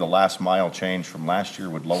 admittedly, the last mile change from last year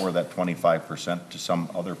would lower that 25% to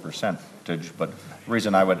some other percentage, but the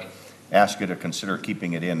reason I would ask you to consider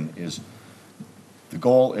keeping it in is the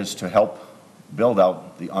goal is to help build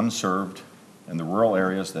out the unserved and the rural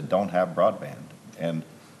areas that don't have broadband. And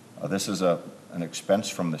this is an expense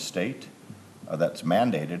from the state that's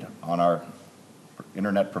mandated on our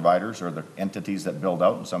internet providers or the entities that build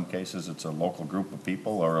out. In some cases, it's a local group of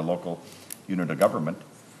people or a local unit of government.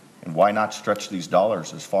 And why not stretch these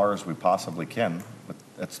dollars as far as we possibly can? But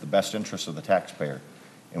that's the best interest of the taxpayer.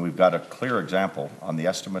 And we've got a clear example on the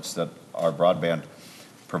estimates that our broadband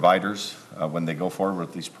providers, when they go forward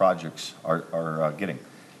with these projects, are getting.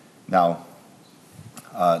 Now,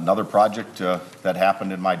 another project that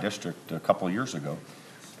happened in my district a couple of years ago,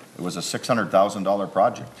 it was a $600,000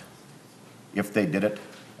 project if they did it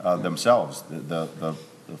themselves, the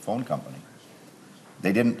phone company.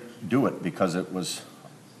 They didn't do it because it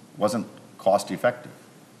wasn't cost effective.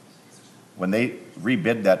 When they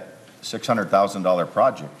rebid that $600,000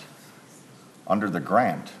 project under the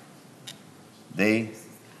grant, they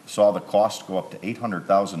saw the cost go up to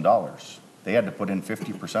 $800,000. They had to put in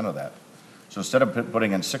 50% of that. So instead of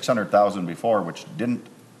putting in $600,000 before, which didn't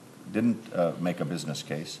make a business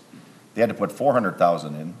case, they had to put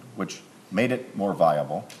 $400,000 in, which made it more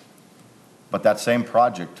viable. But that same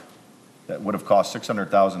project that would have cost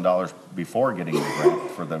 $600,000 before getting the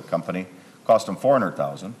grant for the company cost them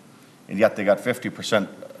 $400,000, and yet they got 50%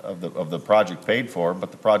 of the project paid for,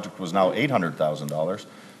 but the project was now $800,000.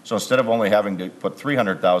 So instead of only having to put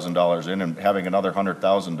 $300,000 in and having another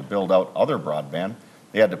 $100,000 to build out other broadband,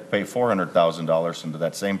 they had to pay $400,000 into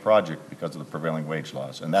that same project because of the prevailing wage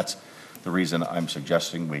laws. And that's the reason I'm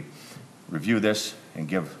suggesting we review this and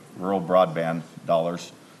give rural broadband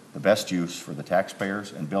dollars the best use for the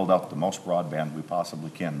taxpayers and build out the most broadband we possibly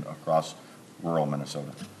can across rural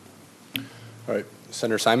Minnesota. All right,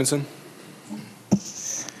 Senator Simonson.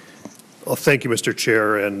 Well, thank you, Mr.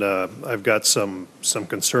 Chair, and I've got some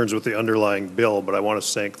concerns with the underlying bill, but I want to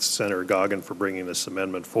thank Senator Goggin for bringing this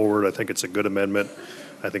amendment forward. I think it's a good amendment.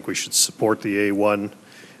 I think we should support the A1.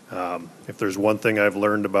 If there's one thing I've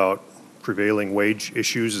learned about prevailing wage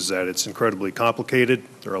issues is that it's incredibly complicated.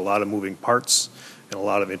 There are a lot of moving parts and a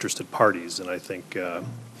lot of interested parties, and I think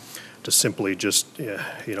to simply just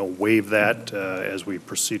waive that as we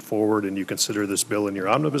proceed forward and you consider this bill in your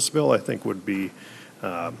omnibus bill, I think would be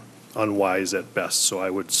unwise at best. So I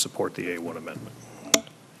would support the A1 amendment. All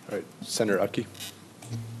right, Senator Utke.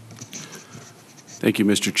 Thank you,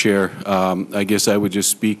 Mr. Chair. I guess I would just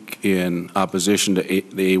speak in opposition to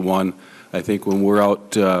the A1. I think when we're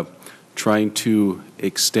out trying to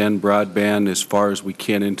extend broadband as far as we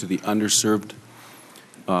can into the underserved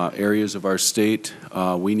areas of our state,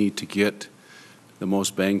 we need to get the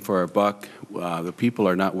most bang for our buck. The people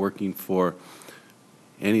are not working for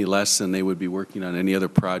any less than they would be working on any other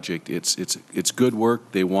project. It's good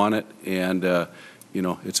work. They want it, and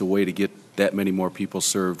it's a way to get that many more people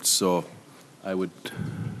served. So I would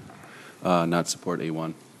not support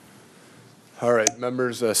A1. All right,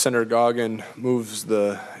 members, Senator Goggin moves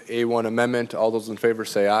the A1 amendment. All those in favor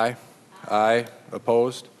say aye. Aye.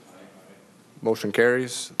 Opposed? Motion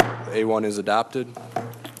carries. The A1 is adopted.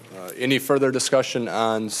 Any further discussion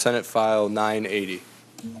on Senate File 980?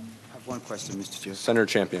 I have one question, Mr. Chair. Senator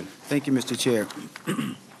Champion. Thank you, Mr. Chair.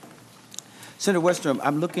 Senator Westrom,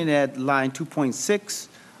 I'm looking at line 2.6,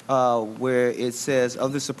 where it says,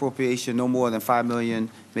 of this appropriation, no more than $5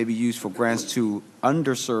 million may be used for grants to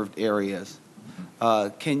underserved areas.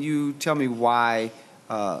 Can you tell me why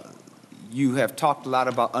you have talked a lot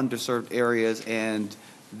about underserved areas and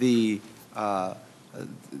the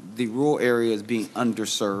rural areas being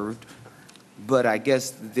underserved, but I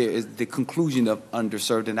guess there is the conclusion of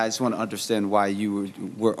underserved, and I just want to understand why you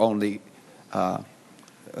were only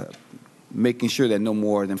making sure that no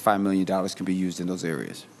more than $5 million can be used in those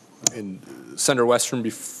areas. And Senator Westrom,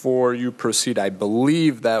 before you proceed, I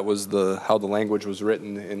believe that was how the language was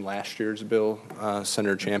written in last year's bill,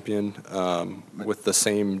 Senator Champion, with the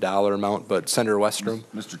same dollar amount. But Senator Westrom?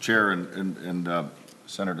 Mr. Chair and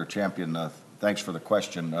Senator Champion, thanks for the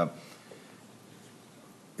question.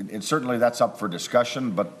 And certainly that's up for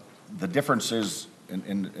discussion, but the difference is,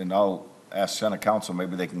 and I'll ask Senate Council,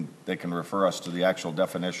 maybe they can refer us to the actual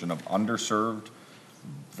definition of underserved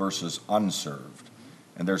versus unserved.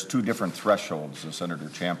 And there's two different thresholds, Senator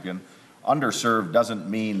Champion. Underserved doesn't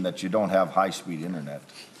mean that you don't have high-speed internet.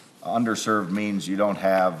 Underserved means you don't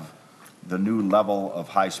have the new level of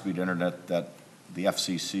high-speed internet that the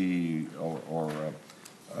FCC or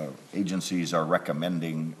agencies are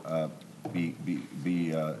recommending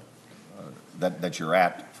that you're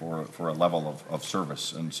at for a level of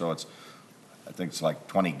service. And so I think it's like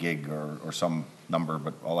 20 gig or some number,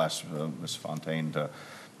 but I'll ask Ms. Fontaine to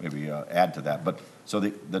maybe add to that. But so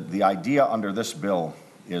the idea under this bill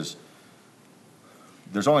is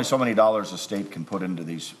there's only so many dollars the state can put into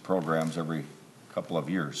these programs every couple of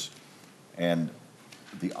years. And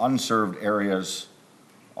the unserved areas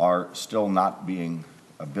are still not being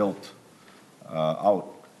built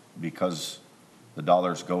out because the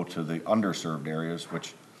dollars go to the underserved areas,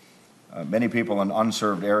 which many people in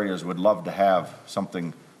unserved areas would love to have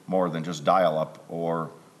something more than just dial-up or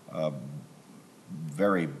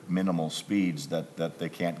very minimal speeds that they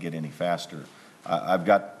can't get any faster.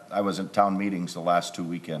 I was at town meetings the last 2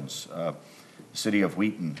 weekends. City of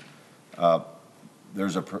Wheaton,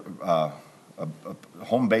 there's a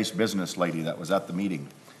home-based business lady that was at the meeting,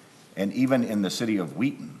 and even in the city of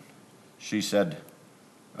Wheaton, she said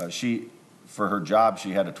for her job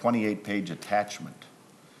she had a 28-page attachment,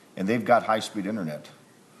 and they've got high-speed internet,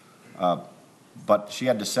 but she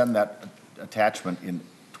had to send that attachment in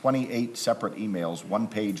 28 separate emails, 1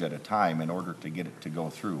 page at a time, in order to get it to go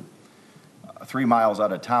through. 3 miles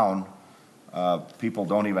out of town, people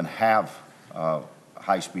don't even have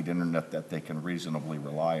high-speed internet that they can reasonably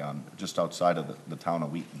rely on, just outside of the town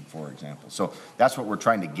of Wheaton, for example. So that's what we're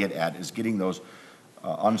trying to get at, is getting those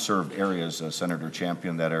unserved areas, Senator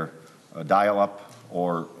Champion, that are dial-up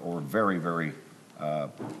or very, very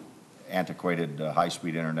antiquated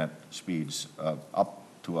high-speed internet speeds up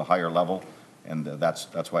to a higher level. And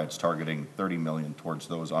that's why it's targeting 30 million towards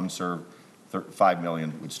those unserved. 5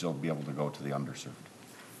 million would still be able to go to the underserved.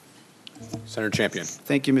 Senator Champion.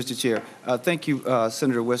 Thank you, Mr. Chair. Thank you,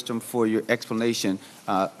 Senator Westrom, for your explanation.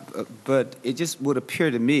 But it just would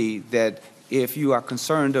appear to me that if you are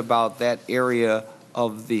concerned about that area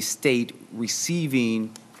of the state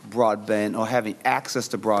receiving broadband or having access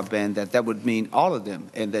to broadband, that would mean all of them,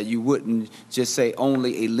 and that you wouldn't just say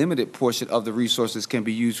only a limited portion of the resources can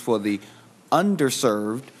be used for the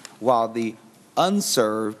underserved, while the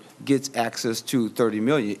unserved gets access to 30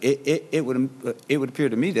 million. It would appear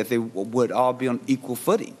to me that they would all be on equal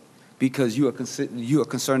footing, because you are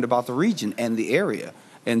concerned about the region and the area.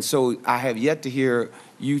 And so I have yet to hear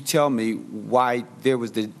you tell me why there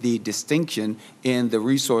was the distinction in the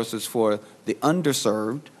resources for the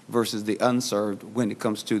underserved versus the unserved when it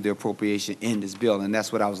comes to the appropriation in this bill, and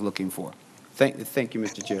that's what I was looking for. Thank you,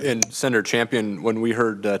 Mr. Chair. And Senator Champion, when we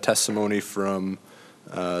heard testimony from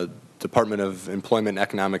Department of Employment and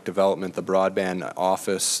Economic Development, the broadband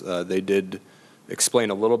office, they did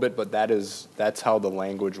explain a little bit, but that's how the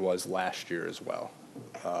language was last year as well.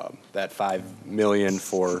 That 5 million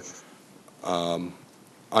for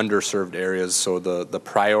underserved areas, so the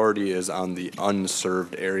priority is on the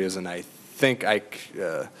unserved areas, and I think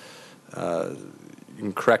you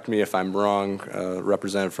can correct me if I'm wrong,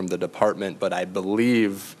 representative from the department, but I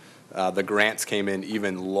believe the grants came in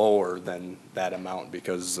even lower than that amount,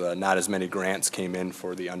 because not as many grants came in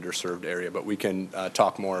for the underserved area. But we can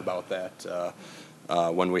talk more about that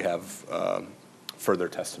when we have further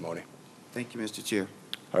testimony. Thank you, Mr. Chair.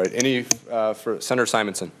 All right, any for Senator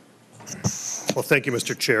Simonson? Well, thank you,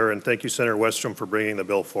 Mr. Chair, and thank you, Senator Westrom, for bringing the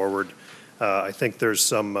bill forward. I think there's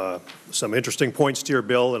some interesting points to your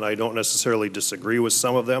bill, and I don't necessarily disagree with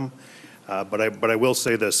some of them. But I will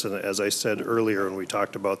say this, and as I said earlier when we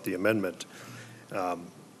talked about the amendment,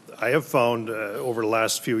 I have found over the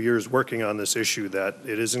last few years working on this issue that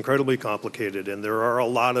it is incredibly complicated, and there are a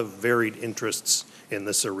lot of varied interests in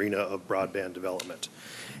this arena of broadband development.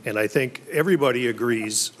 And I think everybody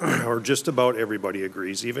agrees, or just about everybody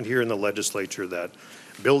agrees, even here in the legislature, that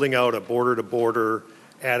building out a border-to-border,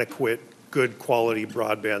 adequate, good quality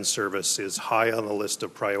broadband service is high on the list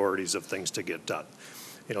of priorities of things to get done.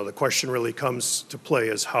 the question really comes to play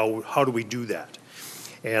is how do we do that?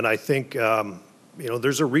 And I think,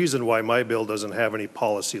 there's a reason why my bill doesn't have any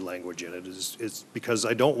policy language in it. It's because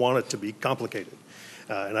I don't want it to be complicated,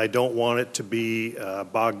 and I don't want it to be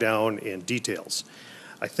bogged down in details.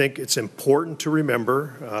 I think it's important to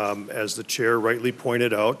remember, as the chair rightly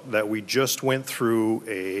pointed out, that we just went through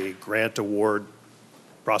a grant award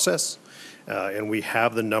process, and we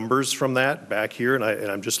have the numbers from that back here, and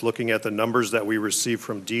I'm just looking at the numbers that we received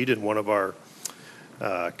from DEED in one of our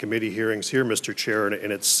committee hearings here, Mr. Chair,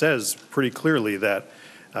 and it says pretty clearly that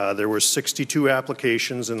there were 62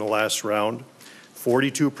 applications in the last round,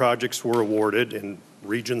 42 projects were awarded in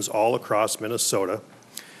regions all across Minnesota.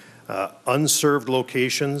 Unserved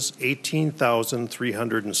locations,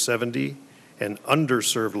 18,370, and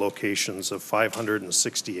underserved locations of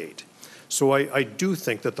 568. So I do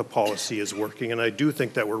think that the policy is working, and I do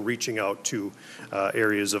think that we're reaching out to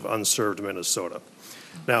areas of unserved Minnesota.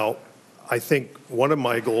 Now, I think one of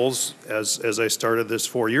my goals, as I started this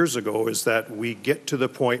 4 years ago, is that we get to the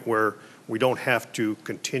point where we don't have to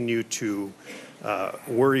continue to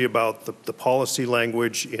worry about the policy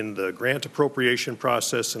language in the grant appropriation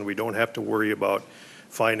process, and we don't have to worry about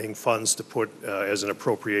finding funds to put as an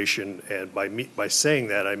appropriation. And by saying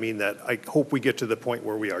that, I mean that I hope we get to the point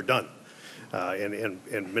where we are done,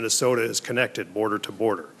 and Minnesota is connected border to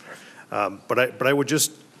border. But I would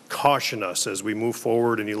just caution us as we move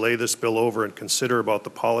forward and you lay this bill over and consider about the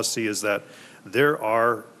policy is that there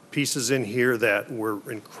are pieces in here that were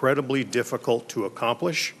incredibly difficult to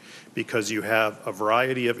accomplish because you have a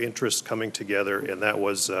variety of interests coming together, and that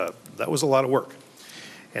was a lot of work.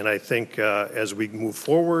 And I think as we move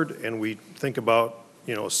forward and we think about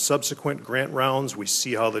subsequent grant rounds, we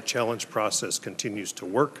see how the challenge process continues to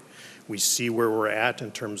work. We see where we're at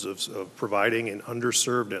in terms of providing in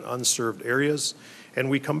underserved and unserved areas. And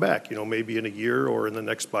we come back, maybe in a year or in the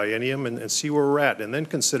next biennium and see where we're at, and then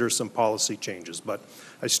consider some policy changes. But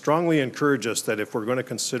I strongly encourage us that if we're going to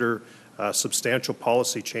consider substantial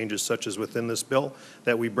policy changes such as within this bill,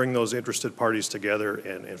 that we bring those interested parties together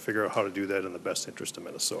and figure out how to do that in the best interest of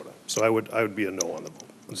Minnesota. So I would be a no on the bill.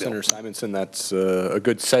 Senator Simonson, that's a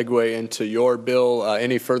good segue into your bill.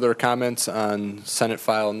 Any further comments on Senate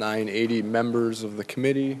File 980, members of the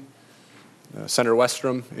committee? Senator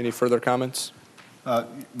Westrom, any further comments?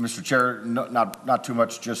 Mr. Chair, not too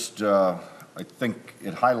much, just I think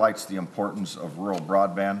it highlights the importance of rural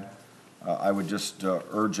broadband. I would just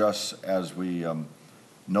urge us, as we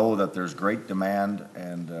know that there's great demand,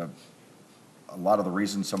 and a lot of the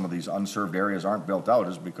reason some of these unserved areas aren't built out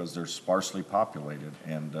is because they're sparsely populated.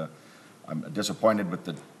 And I'm disappointed with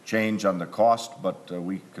the change on the cost, but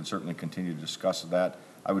we can certainly continue to discuss that.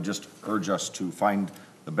 I would just urge us to find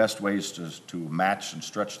the best ways to match and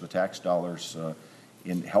stretch the tax dollars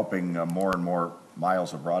in helping more and more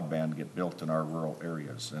miles of broadband get built in our rural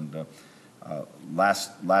areas. And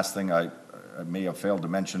last thing I may have failed to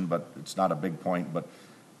mention, but it's not a big point, but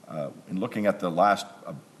in looking at the last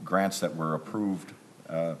grants that were approved,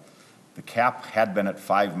 the cap had been at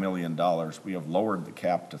 $5 million. We have lowered the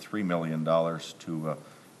cap to $3 million to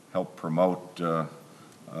help promote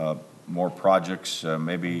more projects,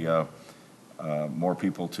 maybe more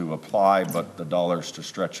people to apply, but the dollars to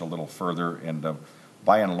stretch a little further. And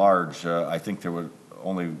by and large, I think there were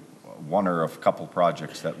only one or a couple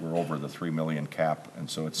projects that were over the $3 million cap, and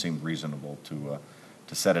so it seemed reasonable to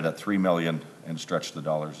set it at $3 million and stretch the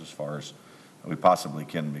dollars as far as we possibly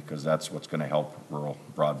can, because that's what's going to help rural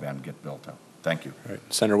broadband get built out. Thank you. All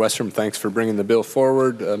right. Senator Westrom, thanks for bringing the bill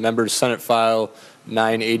forward. Members, Senate File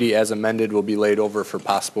 980 as amended will be laid over for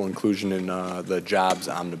possible inclusion in the Jobs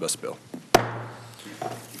Omnibus Bill.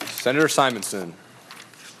 Senator Simonson.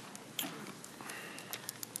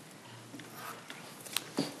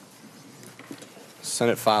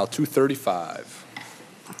 Senate File 235.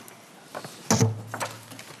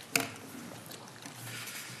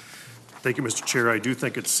 Thank you, Mr. Chair. I do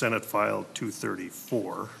think it's Senate File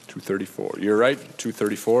 234. 234. You're right,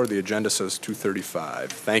 234. The agenda says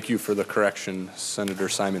 235. Thank you for the correction, Senator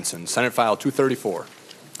Simonson. Senate File 234.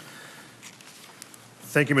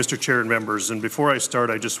 Thank you, Mr. Chair and members. And before I start,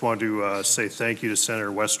 I just want to say thank you to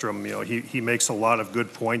Senator Westrom. He makes a lot of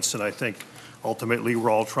good points, and I think ultimately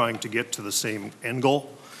we're all trying to get to the same end goal.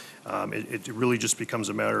 It really just becomes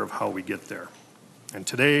a matter of how we get there. And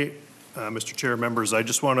today, Mr. Chair, members, I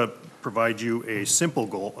just want to provide you a simple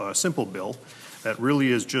bill that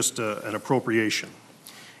really is just an appropriation.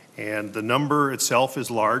 And the number itself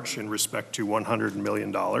is large in respect to $100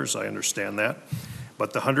 million. I understand that.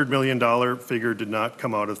 But the $100 million figure did not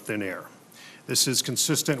come out of thin air. This is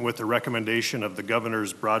consistent with the recommendation of the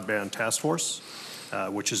Governor's Broadband Task Force.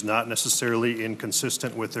 which is not necessarily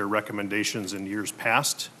inconsistent with their recommendations in years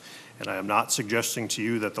past. And I am not suggesting to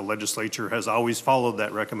you that the legislature has always followed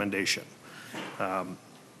that recommendation.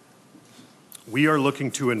 We are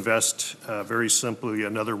looking to invest, very simply,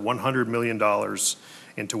 another $100 million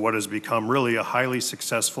into what has become really a highly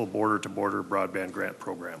successful border-to-border broadband grant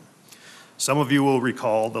program. Some of you will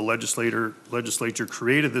recall the legislature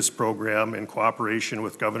created this program in cooperation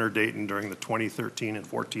with Governor Dayton during the 2013 and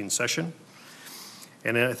 14 session.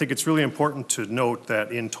 And I think it's really important to note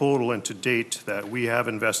that in total and to date that we have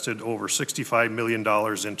invested over $65 million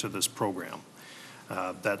into this program.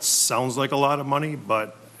 That sounds like a lot of money,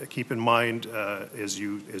 but keep in mind as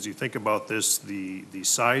you think about this, the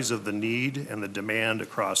size of the need and the demand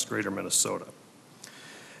across greater Minnesota.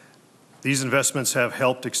 These investments have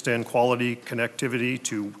helped extend quality connectivity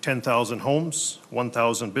to 10,000 homes,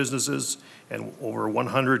 1,000 businesses, and over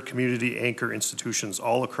 100 community anchor institutions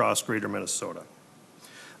all across greater Minnesota.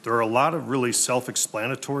 There are a lot of really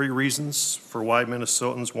self-explanatory reasons for why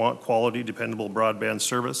Minnesotans want quality, dependable broadband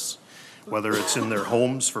service, whether it's in their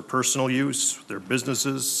homes for personal use, their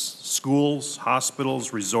businesses, schools,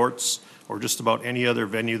 hospitals, resorts, or just about any other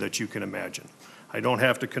venue that you can imagine. I don't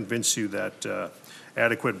have to convince you that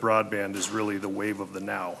adequate broadband is really the wave of the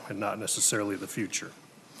now and not necessarily the future.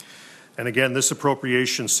 And again, this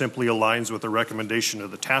appropriation simply aligns with the recommendation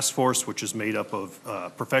of the task force, which is made up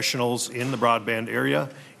of professionals in the broadband area,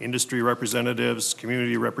 industry representatives,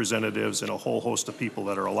 community representatives, and a whole host of people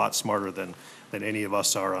that are a lot smarter than any of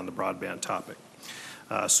us are on the broadband topic.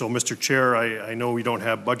 So, Mr. Chair, I know we don't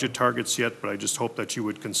have budget targets yet, but I just hope that you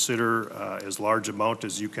would consider as large amount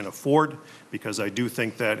as you can afford, because I do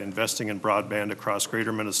think that investing in broadband across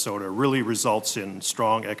greater Minnesota really results in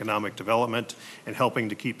strong economic development and helping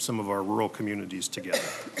to keep some of our rural communities together.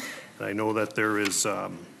 And I know that there is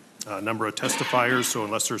a number of testifiers, so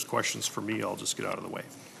unless there's questions for me, I'll just get out of the way.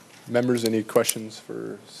 Members, any questions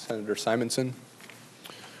for Senator Simonson?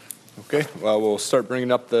 Okay, well, we'll start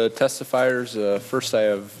bringing up the testifiers. First, I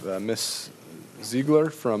have Ms. Ziegler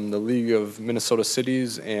from the League of Minnesota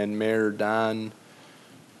Cities and Mayor Don.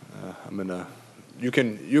 You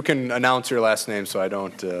can announce your last name so I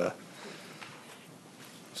don't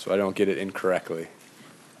get it incorrectly.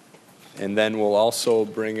 And then we'll also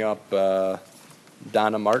bring up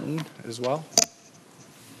Donna Martin as well.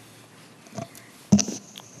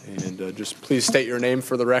 And just please state your name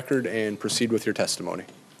for the record and proceed with your testimony.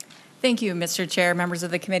 Thank you, Mr. Chair, members of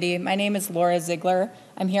the committee. My name is Laura Ziegler.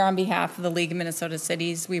 I'm here on behalf of the League of Minnesota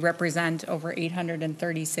Cities. We represent over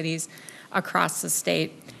 830 cities across the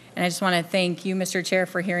state. And I just want to thank you, Mr. Chair,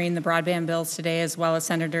 for hearing the broadband bills today, as well as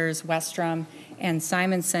Senators Westrom and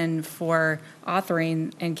Simonson for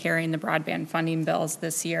authoring and carrying the broadband funding bills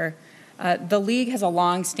this year. The League has a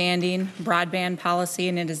long-standing broadband policy,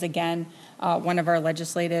 and it is, again, one of our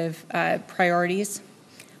legislative priorities.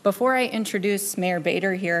 Before I introduce Mayor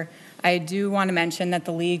Bader here, I do want to mention that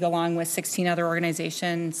the League, along with 16 other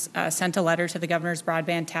organizations, sent a letter to the Governor's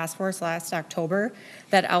Broadband Task Force last October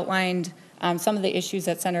that outlined some of the issues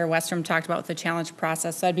that Senator Westrom talked about with the challenge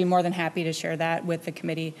process. So I'd be more than happy to share that with the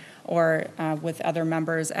committee or with other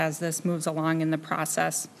members as this moves along in the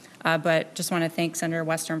process. But just want to thank Senator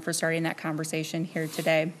Westrom for starting that conversation here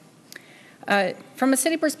today. From a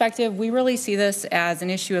city perspective, we really see this as an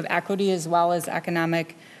issue of equity as well as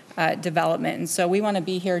economic development. And so we want to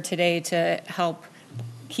be here today to help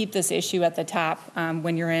keep this issue at the top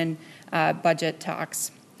when you're in budget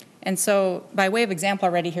talks. And so by way of example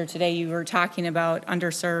already here today, you were talking about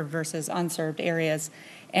underserved versus unserved areas.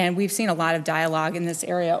 And we've seen a lot of dialogue in this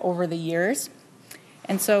area over the years.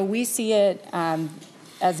 And so we see it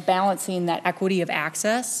as balancing that equity of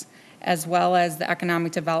access as well as the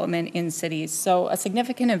economic development in cities. So a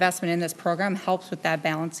significant investment in this program helps with that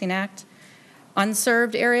balancing act.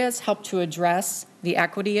 Unserved areas help to address the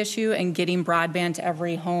equity issue and getting broadband to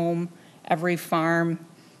every home, every farm,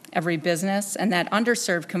 every business, and that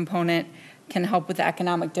underserved component can help with the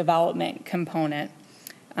economic development component.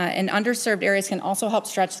 And underserved areas can also help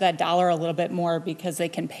stretch that dollar a little bit more because they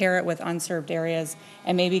can pair it with unserved areas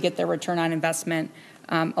and maybe get their return on investment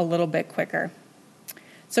a little bit quicker.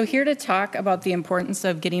 So here to talk about the importance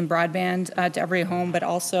of getting broadband to every home, but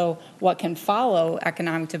also what can follow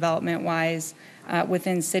economic development-wise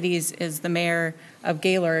within cities is the Mayor of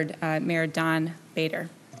Gaylord, Mayor Don Bader.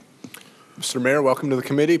 Mr. Mayor, welcome to the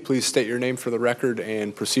committee. Please state your name for the record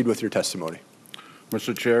and proceed with your testimony.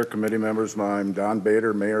 Mr. Chair, committee members, I'm Don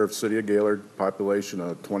Bader, Mayor of City of Gaylord, population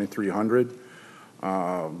of 2,300,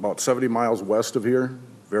 about 70 miles west of here,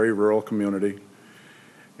 very rural community.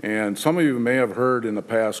 And some of you may have heard in the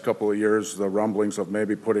past couple of years the rumblings of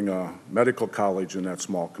maybe putting a medical college in that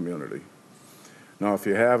small community. Now, if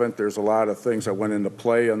you haven't, there's a lot of things that went into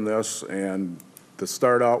play in this, and to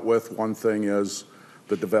start out with, one thing is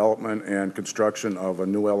the development and construction of a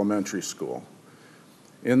new elementary school.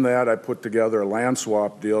 In that, I put together a land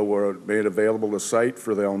swap deal where it made available the site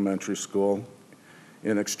for the elementary school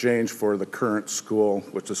in exchange for the current school,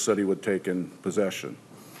 which the city would take in possession.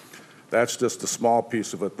 That's just a small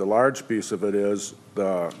piece of it. The large piece of it is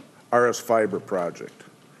the RS Fiber project,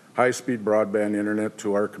 high-speed broadband internet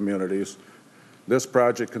to our communities. This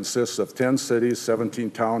project consists of 10 cities, 17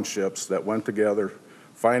 townships that went together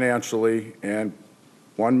financially, and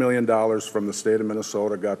 $1 million from the state of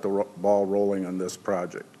Minnesota got the ball rolling on this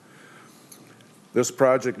project. This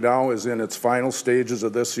project now is in its final stages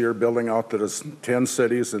of this year, building out to the 10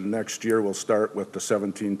 cities, and next year we'll start with the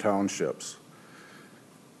 17 townships.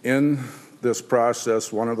 In this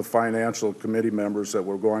process, one of the financial committee members that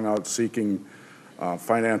were going out seeking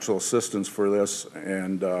financial assistance for this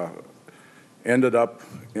and ended up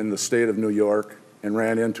in the state of New York and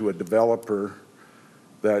ran into a developer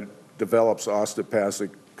that develops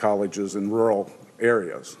osteopathic colleges in rural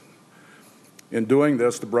areas. In doing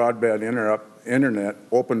this, the broadband internet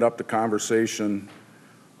opened up the conversation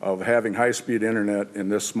of having high-speed internet in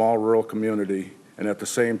this small rural community and at the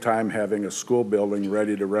same time having a school building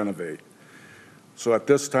ready to renovate. So at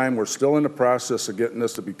this time, we're still in the process of getting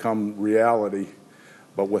this to become reality,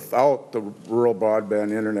 but without the rural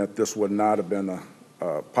broadband internet, this would not have been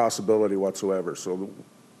a possibility whatsoever. So the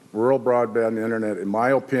rural broadband internet, in my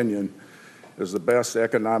opinion, is the best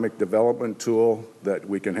economic development tool that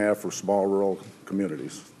we can have for small rural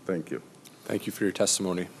communities. Thank you. Thank you for your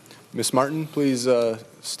testimony. Ms. Martin, please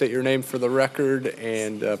state your name for the record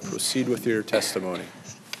and proceed with your testimony.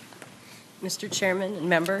 Mr. Chairman and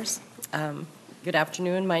members, good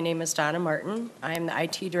afternoon. My name is Donna Martin. I am the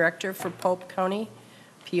IT Director for Pope County,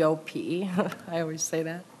 P-O-P-E. I always say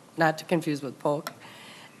that, not to confuse with Polk.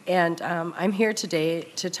 And I'm here today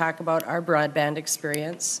to talk about our broadband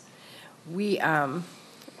experience. We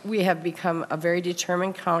have become a very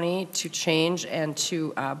determined county to change and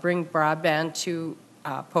to bring broadband to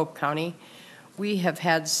Pope County. We have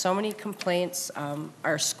had so many complaints.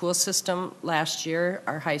 Our school system last year,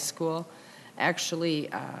 our high school, actually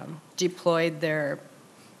deployed their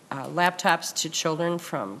laptops to children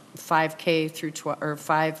from 5K through 12, or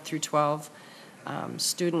 5 through 12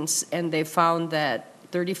 students, and they found that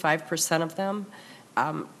 35% of them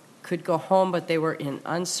could go home, but they were in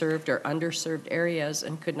unserved or underserved areas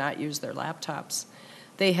and could not use their laptops.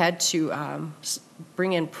 They had to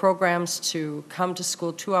bring in programs to come to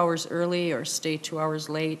school 2 hours early or stay 2 hours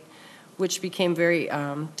late, which became very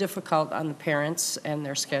difficult on the parents and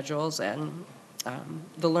their schedules and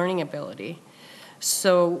the learning ability.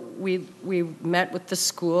 So we met with the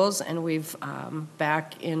schools, and we've,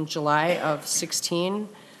 back in July of 16,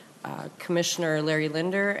 Commissioner Larry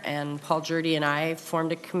Linder and Paul Jurdy and I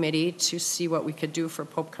formed a committee to see what we could do for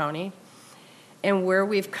Pope County. And where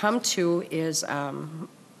we've come to is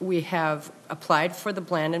we have applied for the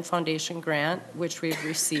Blandin Foundation grant, which we've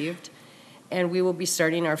received, and we will be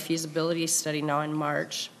starting our feasibility study now in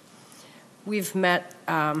March. We've met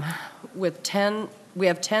with 10, we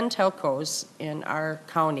have 10 telcos in our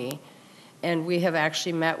county, and we have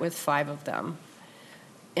actually met with 5 of them.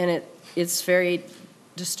 And it's very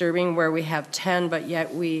disturbing where we have 10, but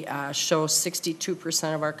yet we show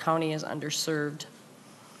 62% of our county is underserved.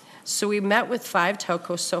 So we met with 5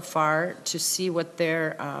 telcos so far to see what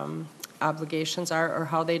their obligations are or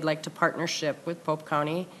how they'd like to partnership with Pope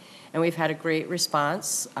County, and we've had a great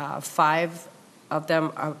response. 5 of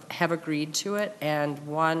them have agreed to it, and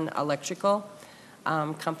 1 electrical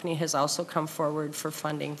company has also come forward for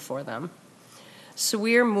funding for them. So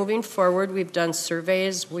we are moving forward. We've done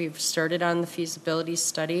surveys. We've started on the feasibility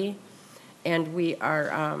study, and we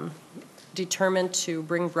are determined to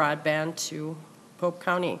bring broadband to Pope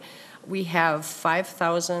County. We have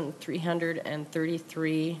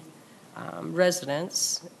 5,333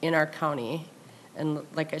 residents in our county, and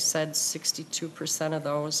like I said, 62% of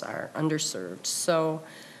those are underserved. So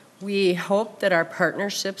we hope that our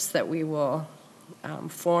partnerships that we will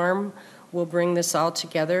form will bring this all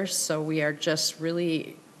together. So we are just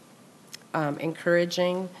really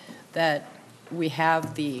encouraging that we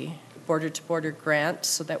have the border-to-border grant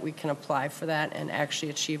so that we can apply for that and actually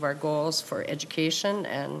achieve our goals for education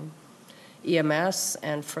and EMS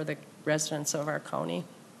and for the residents of our county.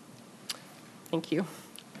 Thank you.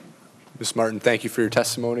 Ms. Martin, thank you for your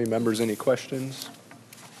testimony. Members, any questions?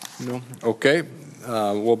 No? Okay.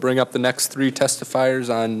 We'll bring up the next 3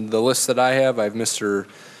 testifiers on the list that I have. I have Mr.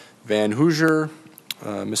 Van Hoosier,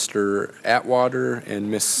 Mr. Atwater,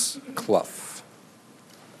 and Ms. Clough.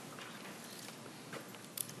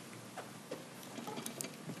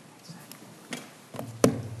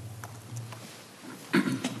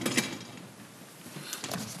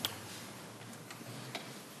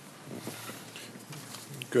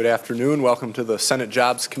 Good afternoon. Welcome to the Senate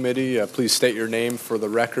Jobs Committee. Please state your name for the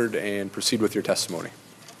record and proceed with your testimony.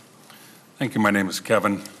 Thank you. My name is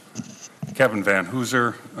Kevin Van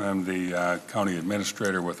Hooser. I'm the county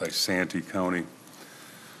administrator with Isanti County.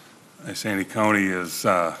 Isanti County is,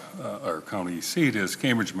 our county seat is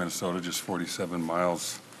Cambridge, Minnesota, just 47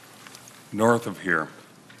 miles north of here.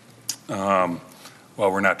 While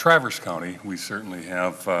we're not Traverse County, we certainly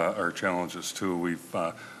have our challenges too.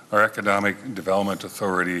 Our Economic Development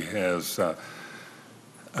Authority has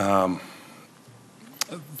thought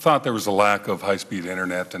there was a lack of high-speed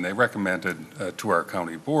internet, and they recommended to our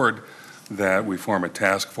county board that we form a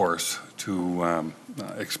task force to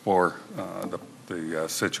explore the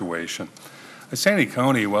situation. Isanti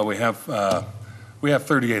County, well, we have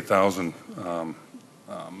 38,000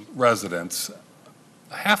 residents.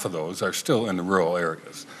 Half of those are still in the rural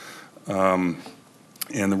areas.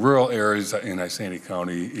 In the rural areas in Isanti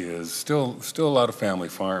County is still a lot of family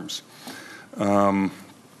farms. And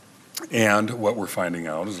what we're finding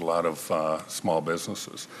out is a lot of small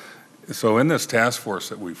businesses. So in this task force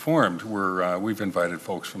that we formed, we've invited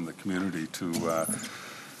folks from the community to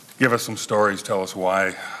give us some stories, tell us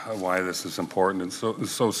why this is important. And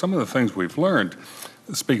so some of the things we've learned,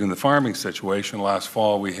 speaking of the farming situation, last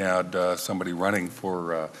fall we had somebody running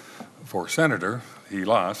for senator. He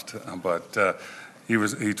lost, but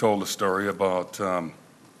he told a story about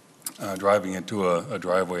driving into a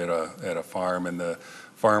driveway at a farm, and the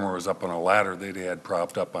farmer was up on a ladder that he had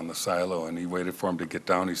propped up on the silo, and he waited for him to get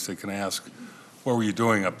down. He said, "Can I ask, what were you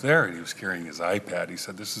doing up there?" And he was carrying his iPad. He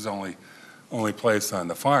said, "This is only place on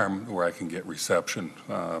the farm where I can get reception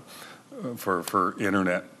for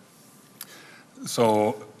internet."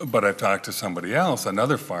 So, but I've talked to somebody else,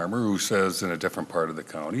 another farmer, who says in a different part of the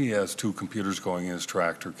county, he has 2 computers going in his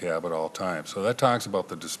tractor cab at all times. So that talks about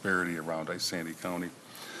the disparity around Isanti County.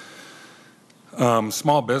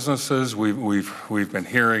 Small businesses, we've been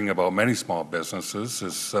hearing about many small businesses.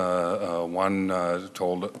 As one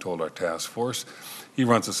told our task force, he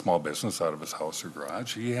runs a small business out of his house or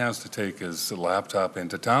garage. He has to take his laptop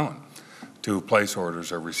into town to place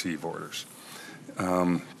orders or receive orders.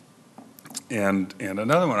 And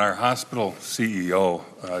another one, our hospital CEO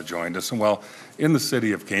joined us. And well, in the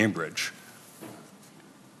city of Cambridge,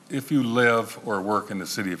 if you live or work in the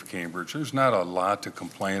city of Cambridge, there's not a lot to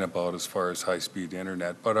complain about as far as high-speed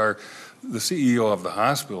internet. But the CEO of the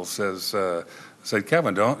hospital said,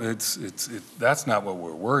 "Kevin, that's not what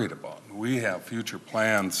we're worried about. We have future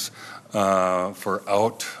plans for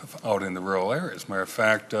out in the rural areas. Matter of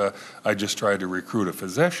fact, I just tried to recruit a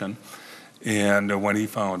physician, and when he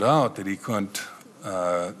found out that he couldn't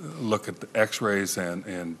look at the X-rays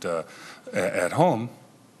and at home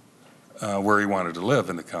where he wanted to live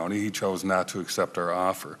in the county, he chose not to accept our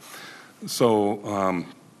offer." So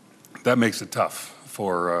that makes it tough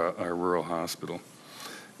for our rural hospital.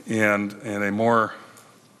 And a more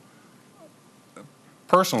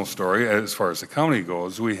personal story, as far as the county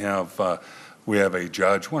goes, we have a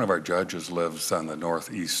judge. One of our judges lives on the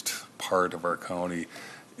northeast part of our county,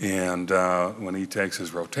 and when he takes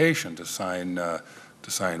his rotation to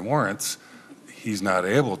sign warrants, he's not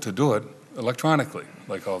able to do it electronically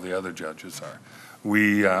like all the other judges are.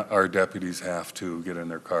 Our deputies have to get in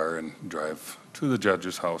their car and drive to the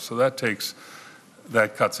judge's house, so that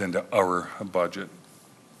cuts into our budget.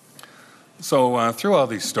 So through all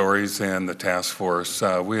these stories and the task force,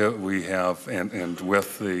 we have, and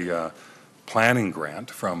with the planning grant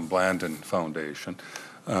from Blandin Foundation,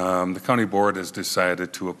 the county board has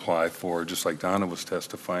decided to apply for, just like Donna was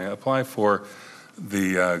testifying, apply for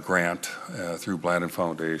the grant through Blandin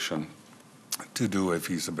Foundation to do a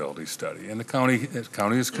feasibility study. And the county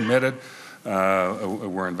is committed.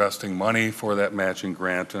 We're investing money for that matching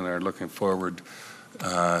grant and are looking forward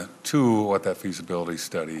to what that feasibility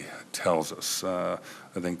study tells us. I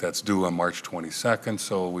think that's due on March 22nd,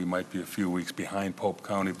 so we might be a few weeks behind Pope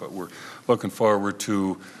County, but we're looking forward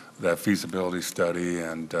to that feasibility study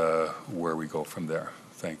and where we go from there.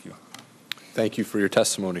 Thank you. Thank you for your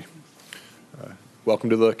testimony.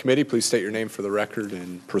 Welcome to the committee. Please state your name for the record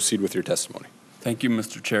and proceed with your testimony. Thank you,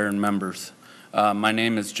 Mr. Chair and members. My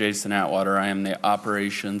name is Jason Atwater. I am the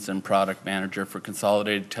Operations and Product Manager for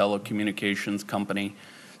Consolidated Telecommunications Company,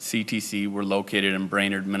 CTC. We're located in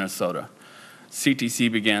Brainerd, Minnesota.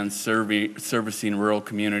 CTC began servicing rural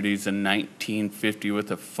communities in 1950 with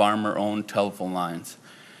the farmer-owned telephone lines.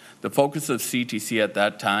 The focus of CTC at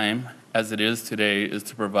that time, as it is today, is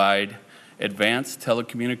to provide advanced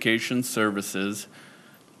telecommunications services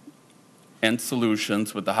and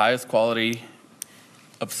solutions with the highest quality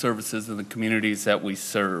of services in the communities that we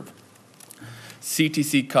serve.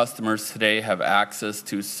 CTC customers today have access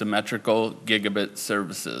to symmetrical gigabit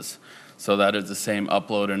services. So that is the same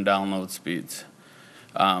upload and download speeds,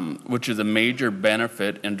 which is a major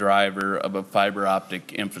benefit and driver of a fiber optic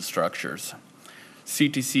infrastructures.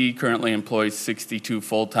 CTC currently employs 62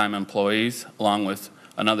 full-time employees, along with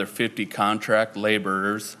another 50 contract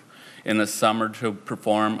laborers in the summer to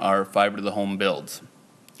perform our fiber to the home builds.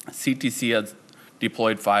 CTC has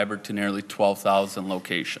deployed fiber to nearly 12,000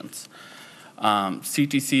 locations.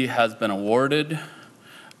 CTC has been awarded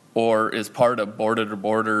or is part of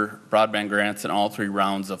border-to-border broadband grants in all 3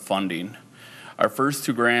 rounds of funding. Our first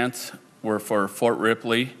 2 grants were for Fort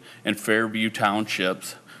Ripley and Fairview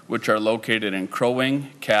Townships, which are located in Crow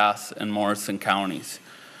Wing, Cass, and Morrison counties.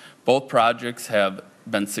 Both projects have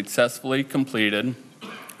been successfully completed,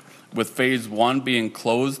 with Phase 1 being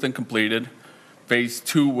closed and completed. Phase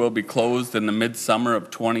 2 will be closed in the midsummer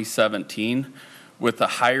of 2017, with a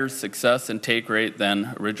higher success and take rate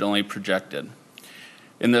than originally projected.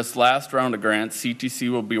 In this last round of grants,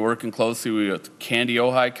 CTC will be working closely with Candy,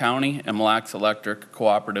 Ojai County and Mille Lacs Electric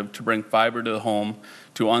Cooperative to bring fiber to the home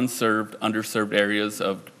to underserved areas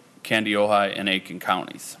of Candy, Ojai, and Aiken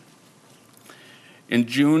counties. In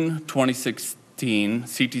June 2016,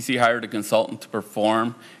 CTC hired a consultant to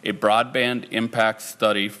perform a broadband impact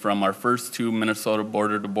study from our first 2 Minnesota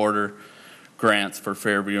border-to-border grants for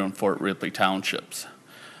Fairview and Fort Ripley Townships.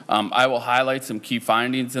 I will highlight some key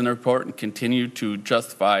findings in the report and continue to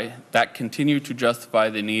justify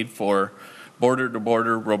the need for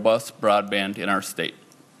border-to-border robust broadband in our state.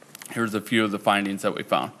 Here's a few of the findings that we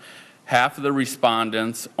found. Half of the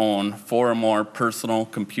respondents own 4 or more personal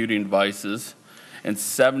computing devices, and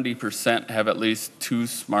 70% have at least 2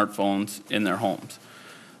 smartphones in their homes.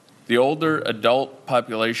 The older adult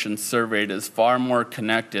population surveyed is far more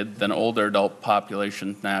connected than older adult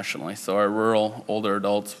population nationally. So our rural older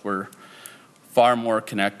adults were far more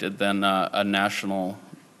connected than a national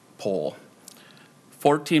poll.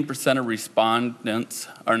 14% of respondents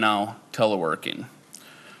are now teleworking.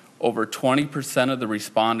 Over 20% of the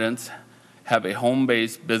respondents have a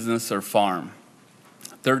home-based business or farm.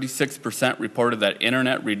 36% reported that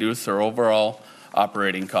internet reduced their overall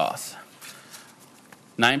operating costs.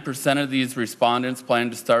 9% of these respondents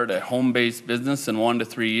plan to start a home-based business in 1 to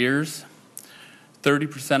 3 years.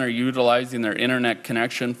 30% are utilizing their internet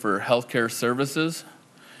connection for healthcare services,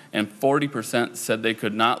 and 40% said they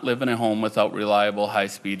could not live in a home without reliable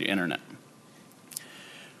high-speed internet.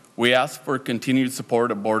 We ask for continued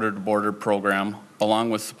support of border-to-border program,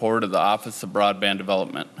 along with support of the Office of Broadband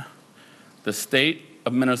Development. The state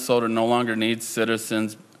of Minnesota no longer needs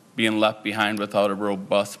citizens being left behind without a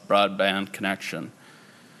robust broadband connection.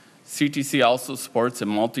 CTC also supports a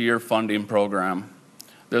multi-year funding program.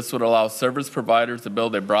 This would allow service providers to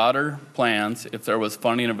build a broader plans if there was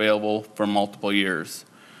funding available for multiple years.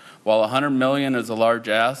 While $100 million is a large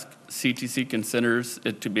ask, CTC considers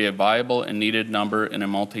it to be a viable and needed number in a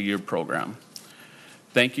multi-year program.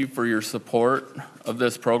 Thank you for your support of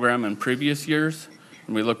this program in previous years,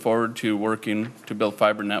 and we look forward to working to build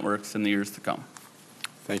fiber networks in the years to come.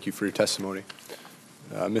 Thank you for your testimony.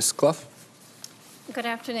 Ms. Clough? Good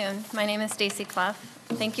afternoon. My name is Stacy Clough.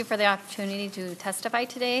 Thank you for the opportunity to testify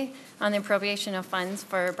today on the appropriation of funds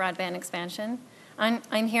for broadband expansion.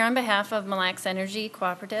 I'm here on behalf of Mille Lacs Energy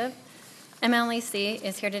Cooperative. MLEC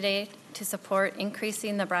is here today to support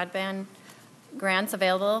increasing the broadband grants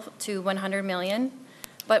available to $100 million,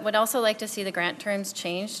 but would also like to see the grant terms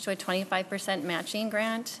changed to a 25% matching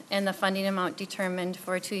grant and the funding amount determined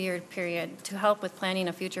for a 2-year period to help with planning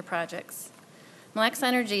of future projects. Mille Lacs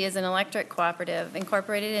Energy is an electric cooperative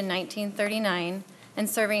incorporated in 1939 and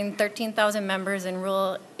serving 13,000 members in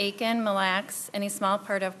rural Aiken, Mille Lacs, and a small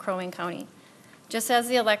part of Crow Wing County. Just as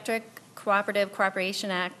the Electric Cooperative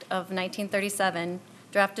Corporation Act of 1937,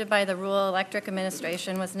 drafted by the Rural Electric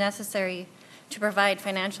Administration, was necessary to provide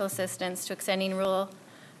financial assistance to extending rural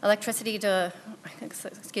electricity to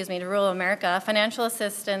rural America, financial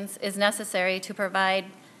assistance is necessary to provide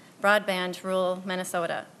broadband to rural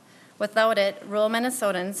Minnesota. Without it, rural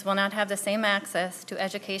Minnesotans will not have the same access to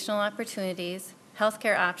educational opportunities,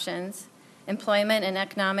 healthcare options, employment, and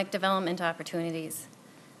economic development opportunities.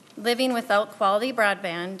 Living without quality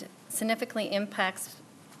broadband significantly impacts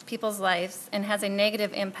people's lives and has a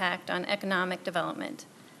negative impact on economic development.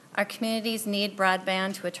 Our communities need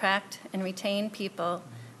broadband to attract and retain people,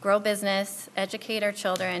 grow business, educate our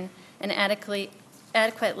children, and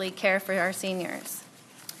adequately care for our seniors.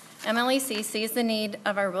 MLEC sees the need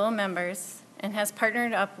of our rural members and has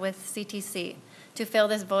partnered up with CTC to fill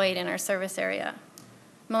this void in our service area.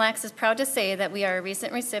 Mille Lacs is proud to say that we are a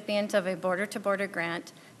recent recipient of a border-to-border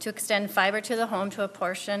grant to extend fiber to the home to a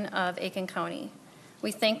portion of Aiken County.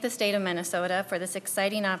 We thank the state of Minnesota for this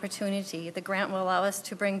exciting opportunity the grant will allow us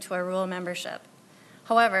to bring to our rural membership.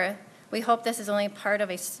 However, we hope this is only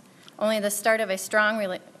the start of a strong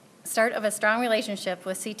relationship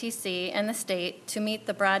with CTC and the state to meet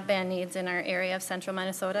the broadband needs in our area of central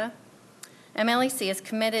Minnesota. MLEC is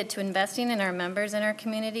committed to investing in our members and our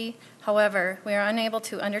community. However, we are unable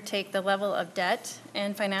to undertake the level of debt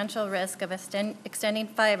and financial risk of extending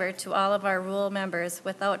fiber to all of our rural members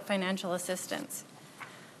without financial assistance.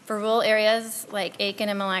 For rural areas like Aiken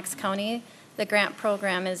and Mille Lacs County, the grant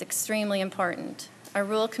program is extremely important. Our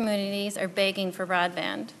rural communities are begging for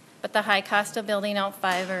broadband, but the high cost of building out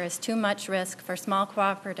fiber is too much risk for small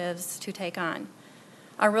cooperatives to take on.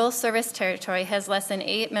 Our rural service territory has less than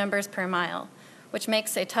 8 members per mile, which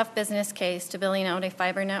makes a tough business case to building out a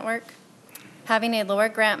fiber network. Having a lower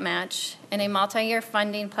grant match and a multi-year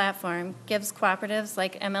funding platform gives cooperatives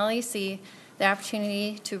like MLEC the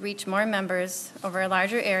opportunity to reach more members over a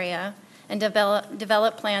larger area and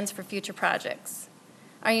develop plans for future projects.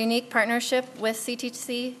 Our unique partnership with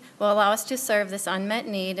CTC will allow us to serve this unmet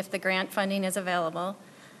need if the grant funding is available.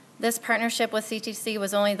 This partnership with CTC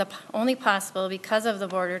was only possible because of the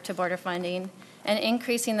border-to-border funding, and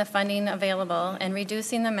increasing the funding available and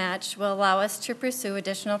reducing the match will allow us to pursue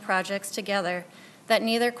additional projects together that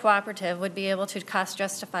neither cooperative would be able to cost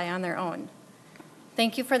justify on their own.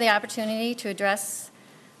 Thank you for the opportunity to address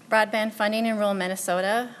broadband funding in rural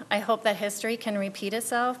Minnesota. I hope that history can repeat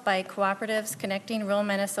itself by cooperatives connecting rural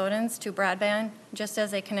Minnesotans to broadband just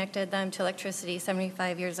as they connected them to electricity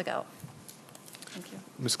 75 years ago. Thank you.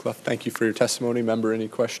 Ms. Clough, thank you for your testimony. Member, any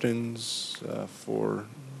questions for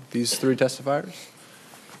these 3 testifiers?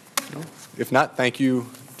 No? If not, thank you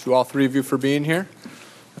to all 3 of you for being here.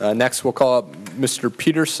 Next, we'll call up Mr.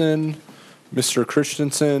 Peterson, Mr.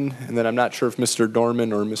 Christensen, and then I'm not sure if Mr.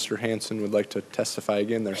 Dorman or Mr. Hansen would like to testify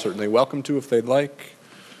again. They're certainly welcome to if they'd like.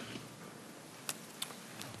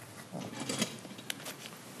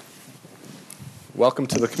 Welcome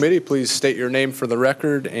to the committee. Please state your name for the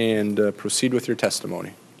record and proceed with your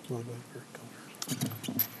testimony.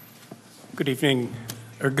 Good evening,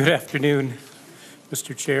 or good afternoon,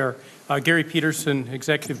 Mr. Chair. Gary Peterson,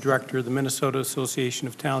 Executive Director of the Minnesota Association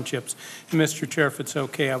of Townships. And Mr. Chair, if it's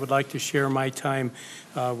okay, I would like to share my time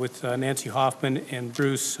with Nancy Hoffman and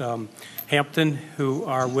Bruce Hampton, who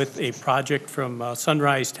are with a project from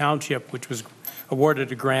Sunrise Township, which was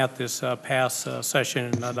awarded a grant this past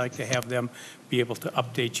session, and I'd like to have them be able to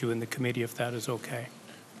update you in the committee if that is okay.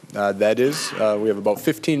 That is. We have about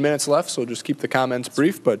 15 minutes left, so just keep the comments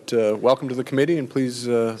brief, but welcome to the committee, and please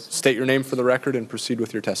state your name for the record and proceed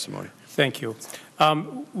with your testimony. Thank you.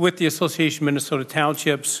 With the Association of Minnesota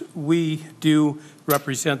Townships, we do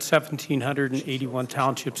represent 1,781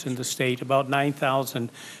 townships in the state, about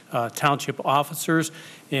 9,000 township officers,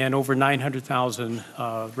 and over 900,000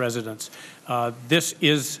 residents. This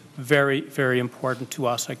is very, very important to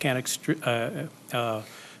us. I can't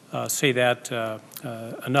say that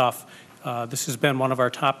enough. This has been one of our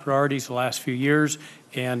top priorities the last few years,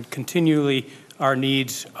 and continually our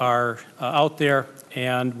needs are out there,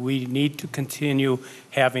 and we need to continue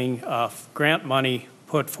having grant money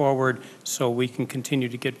put forward so we can continue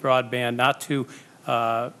to get broadband,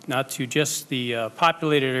 not to just the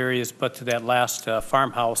populated areas, but to that last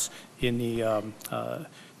farmhouse in the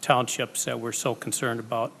townships that we're so concerned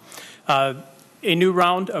about. A new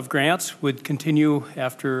round of grants would continue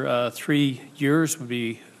after 3 years would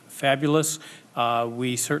be fabulous.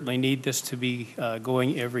 We certainly need this to be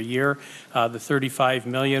going every year. The $35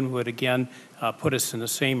 million would again put us in the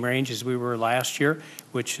same range as we were last year,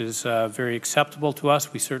 which is very acceptable to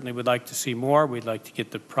us. We certainly would like to see more. We'd like to get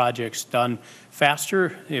the projects done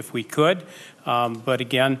faster if we could. But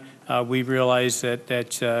again, we realize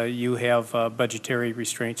that you have budgetary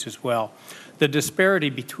restraints as well. The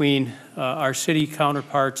disparity between our city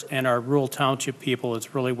counterparts and our rural township people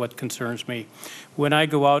is really what concerns me. When I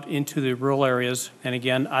go out into the rural areas, and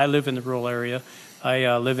again, I live in the rural area.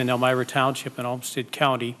 I live in Elmira Township in Olmsted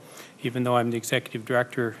County, even though I'm the executive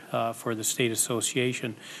director for the state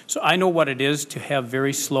association. So I know what it is to have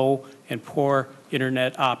very slow and poor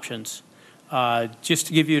internet options. Just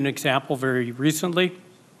to give you an example, very recently,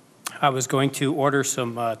 I was going to order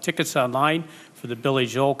some tickets online for the Billy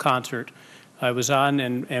Joel concert. I was on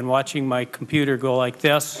and watching my computer go like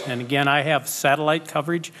this, and again, I have satellite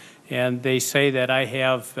coverage, and they say that I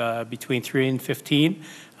have between 3 and 15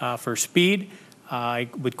 for speed. I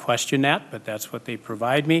would question that, but that's what they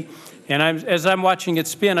provide me. And as I'm watching it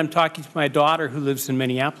spin, I'm talking to my daughter who lives in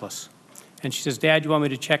Minneapolis. And she says, "Dad, you want me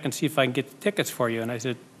to check and see if I can get the tickets for you?" And I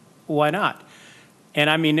said, "Why not?"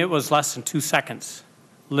 And I mean, it was less than 2 seconds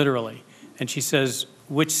literally. And she says,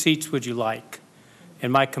 which seats would you like?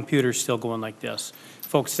 And my computer's still going like this.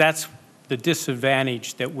 Folks, that's the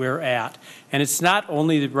disadvantage that we're at. And it's not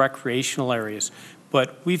only the recreational areas,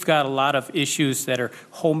 but we've got a lot of issues that are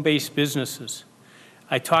home-based businesses.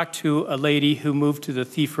 I talked to a lady who moved to the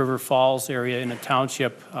Thief River Falls area in a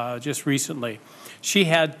township just recently. She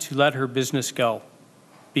had to let her business go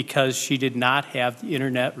because she did not have the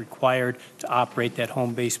internet required to operate that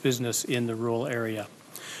home-based business in the rural area.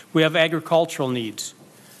 We have agricultural needs.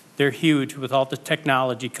 They're huge with all the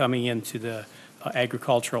technology coming into the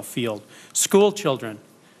agricultural field. School children,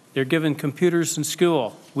 they're given computers in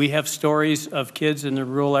school. We have stories of kids in the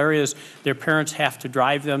rural areas, their parents have to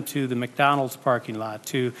drive them to the McDonald's parking lot,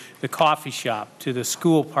 to the coffee shop, to the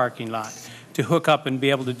school parking lot, to hook up and be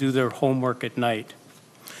able to do their homework at night.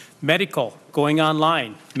 Medical, going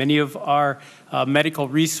online. Many of our medical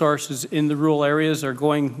resources in the rural areas are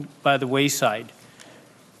going by the wayside.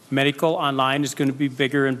 Medical online is going to be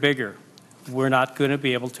bigger and bigger. We're not going to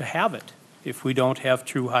be able to have it if we don't have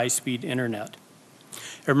true high-speed internet.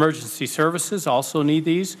 Emergency services also need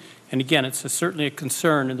these, and again, it's certainly a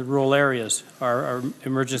concern in the rural areas. Our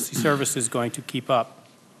emergency service is going to keep up.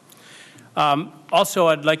 Also,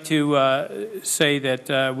 I'd like to say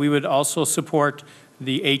that we would also support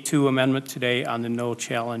the A2 amendment today on the no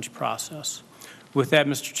challenge process. With that,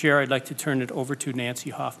 Mr. Chair, I'd like to turn it over to Nancy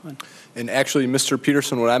Hoffman. And actually, Mr.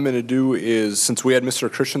 Peterson, what I'm going to do is, since we had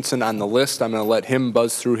Mr. Christensen on the list, I'm going to let him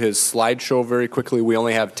buzz through his slideshow very quickly. We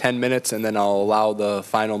only have 10 minutes, and then I'll allow the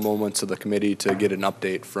final moments of the committee to get an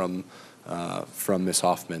update from Ms.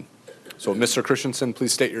 Hoffman. So, Mr. Christensen,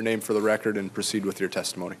 please state your name for the record and proceed with your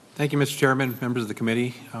testimony. Thank you, Mr. Chairman, members of the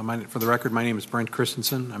committee. For the record, my name is Brent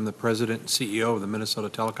Christensen. I'm the President and CEO of the Minnesota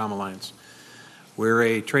Telecom Alliance. We're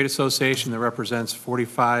a trade association that represents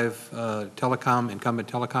 45 incumbent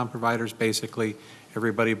telecom providers, basically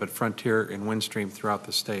everybody but Frontier and Windstream throughout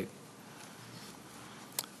the state.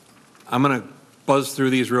 I'm going to buzz through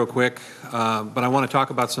these real quick, but I want to talk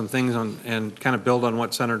about some things and kind of build on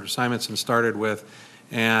what Senator Simonson started with,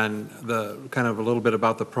 and the kind of a little bit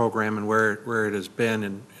about the program and where it has been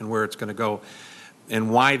and where it's going to go,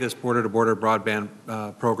 and why this border-to-border broadband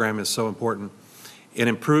program is so important. It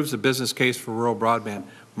improves the business case for rural broadband.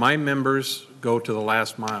 My members go to the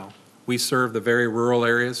last mile. We serve the very rural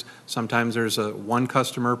areas. Sometimes there's one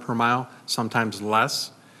customer per mile, sometimes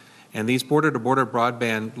less. And these border-to-border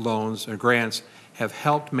broadband loans or grants have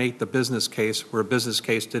helped make the business case where a business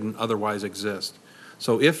case didn't otherwise exist.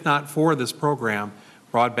 So if not for this program,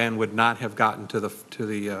 broadband would not have gotten to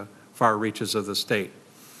the far reaches of the state.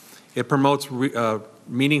 It promotes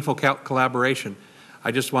meaningful collaboration. I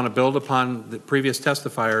just want to build upon the previous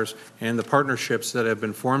testifiers and the partnerships that have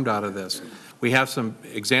been formed out of this. We have some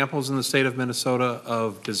examples in the state of Minnesota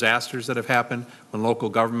of disasters that have happened when local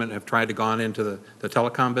government have tried to go into the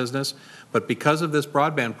telecom business. But because of this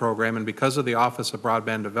broadband program and because of the Office of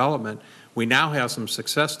Broadband Development, we now have some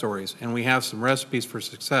success stories and we have some recipes for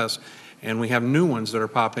success, and we have new ones that are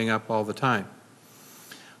popping up all the time.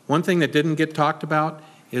 One thing that didn't get talked about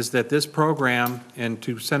is that this program, and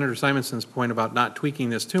to Senator Simonson's point about not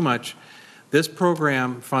tweaking this too much, this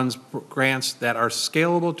program funds grants that are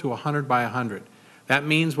scalable to 100 by 100. That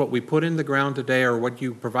means what we put in the ground today or what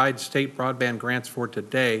you provide state broadband grants for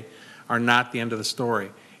today are not the end of the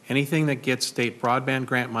story. Anything that gets state broadband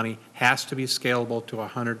grant money has to be scalable to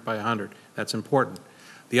 100 by 100. That's important.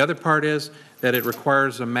 The other part is that it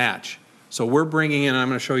requires a match. So we're bringing in, and I'm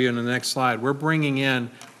going to show you in the next slide, we're bringing in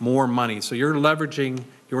more money. So you're leveraging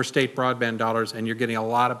your state broadband dollars, and you're getting a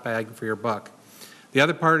lot of bang for your buck. The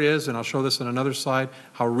other part is, and I'll show this in another slide,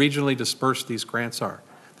 how regionally dispersed these grants are.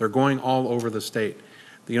 They're going all over the state.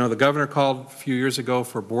 You know, the governor called a few years ago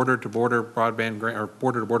for border-to-border broadband grant, or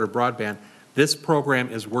border-to-border broadband. This program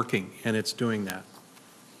is working, and it's doing that.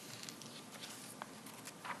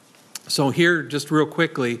 So here, just real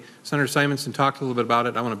quickly, Senator Simonson talked a little bit about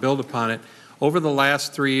it. I want to build upon it. Over the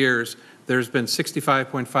last 3 years, there's been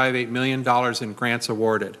 $65.58 million in grants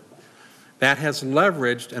awarded. That has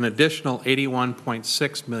leveraged an additional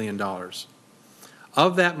 $81.6 million.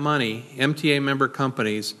 Of that money, MTA member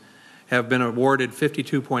companies have been awarded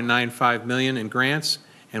 $52.95 million in grants,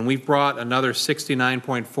 and we've brought another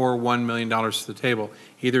 $69.41 million to the table,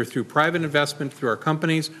 either through private investment through our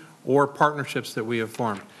companies or partnerships that we have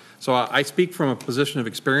formed. So I speak from a position of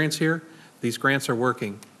experience here. These grants are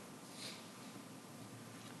working.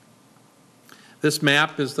 This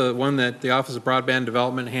map is the one that the Office of Broadband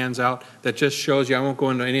Development hands out that just shows you, I won't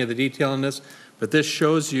go into any of the detail in this, but this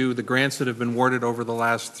shows you the grants that have been awarded over the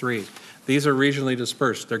last 3. These are regionally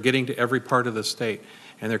dispersed. They're getting to every part of the state,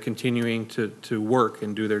 and they're continuing to work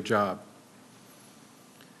and do their job.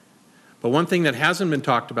 But one thing that hasn't been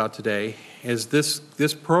talked about today is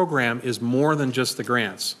this program is more than just the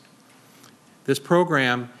grants. This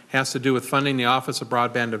program has to do with funding the Office of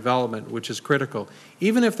Broadband Development, which is critical.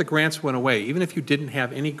 Even if the grants went away, even if you didn't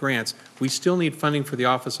have any grants, we still need funding for the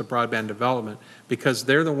Office of Broadband Development because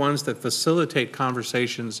they're the ones that facilitate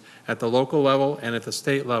conversations at the local level and at the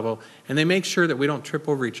state level, and they make sure that we don't trip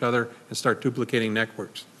over each other and start duplicating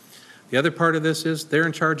networks. The other part of this is they're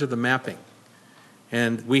in charge of the mapping.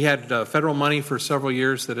 And we had federal money for several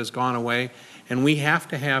years that has gone away, and we have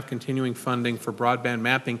to have continuing funding for broadband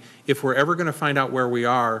mapping if we're ever going to find out where we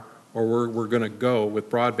are or where we're going to go with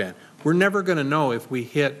broadband. We're never going to know if we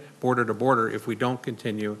hit border to border if we don't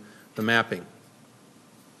continue the mapping.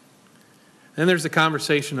 Then there's the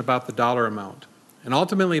conversation about the dollar amount. And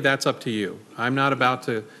ultimately, that's up to you. I'm not about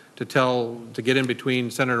to get in between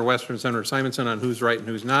Senator Wester and Senator Simonson on who's right and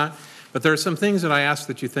who's not. But there are some things that I ask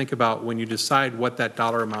that you think about when you decide what that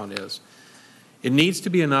dollar amount is. It needs to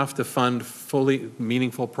be enough to fund fully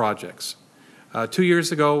meaningful projects. 2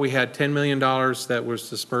 years ago, we had $10 million that was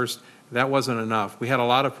dispersed. That wasn't enough. We had a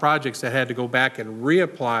lot of projects that had to go back and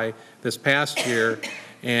reapply this past year,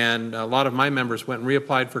 and a lot of my members went and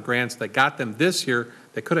reapplied for grants that got them this year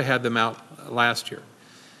that could have had them out last year.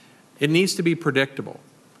 It needs to be predictable.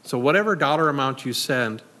 So whatever dollar amount you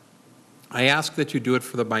send, I ask that you do it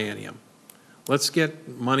for the biennium. Let's get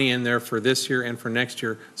money in there for this year and for next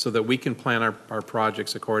year so that we can plan our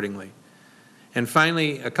projects accordingly. And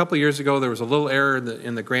finally, a couple years ago, there was a little error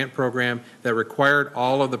in the grant program that required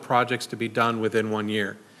all of the projects to be done within 1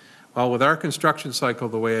 year. Well, with our construction cycle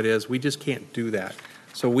the way it is, we just can't do that.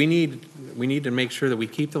 So we need to make sure that we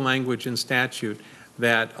keep the language in statute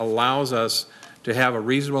that allows us to have a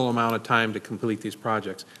reasonable amount of time to complete these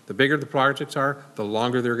projects. The bigger the projects are, the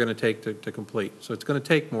longer they're going to take to complete. So it's going to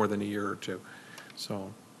take more than a year or two.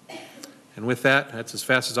 So, and with that, that's as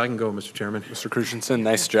fast as I can go, Mr. Chairman. Mr. Christensen,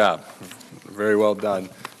 nice job. Very well done.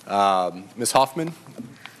 Ms. Hoffman?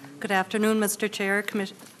 Good afternoon, Mr. Chair,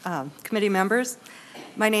 committee members.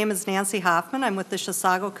 My name is Nancy Hoffman. I'm with the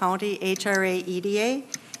Chisago County HRA EDA.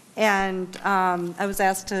 And I was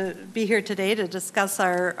asked to be here today to discuss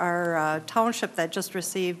our township that just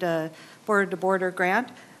received a border-to-border grant.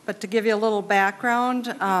 But to give you a little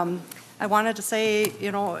background, I wanted to say,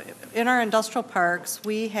 you know, in our industrial parks,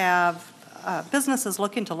 we have businesses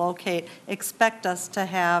looking to locate expect us to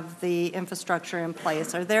have the infrastructure in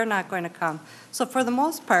place, or they're not going to come. So for the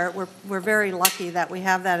most part, we're very lucky that we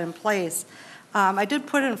have that in place. I did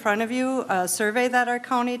put in front of you a survey that our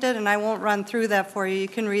county did, and I won't run through that for you. You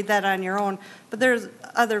can read that on your own. But there's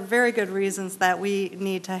other very good reasons that we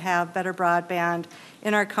need to have better broadband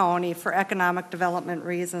in our county for economic development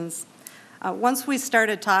reasons. Once we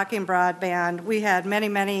started talking broadband, we had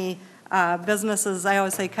many businesses, I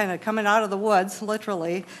always say, kind of coming out of the woods,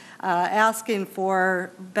 literally, asking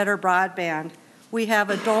for better broadband. We have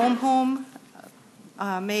a dome home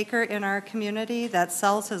maker in our community that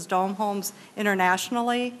sells his dome homes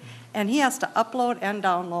internationally, and he has to upload and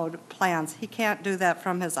download plans. He can't do that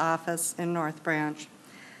from his office in North Branch.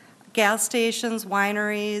 Gas stations,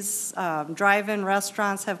 wineries, drive-in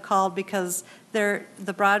restaurants have called because the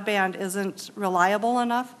broadband isn't reliable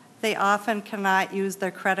enough. They often cannot use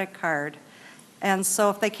their credit card. And so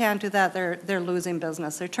if they can't do that, they're losing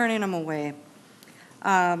business. They're turning them away.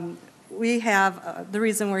 We have, the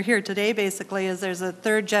reason we're here today basically is there's a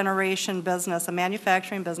third generation business, a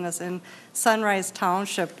manufacturing business in Sunrise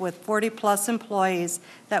Township with 40+ employees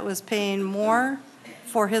that was paying more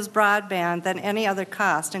for his broadband than any other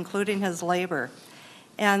cost, including his labor.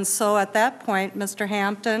 And so at that point, Mr.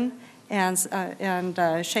 Hampton and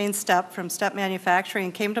Shane Stepp from Stepp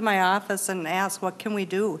Manufacturing came to my office and asked, what can we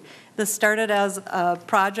do? This started as a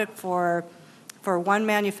project for one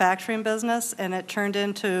manufacturing business, and it turned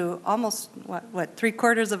into almost, what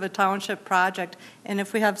 3/4 of a township project. And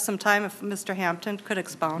if we have some time, if Mr. Hampton could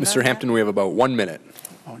expound on Mr. Hampton, that. we have about 1 minute.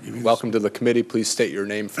 Welcome to the committee. Please state your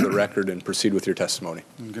name for the record and proceed with your testimony.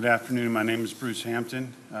 Good afternoon. My name is Bruce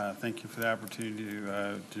Hampton. Thank you for the opportunity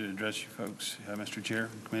to address you folks, Mr. Chair,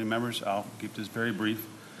 committee members. I'll keep this very brief.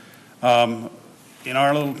 In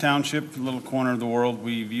our little township, little corner of the world,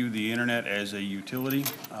 we view the internet as a utility.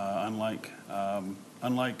 Unlike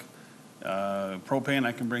propane,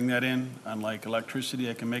 I can bring that in. Unlike electricity,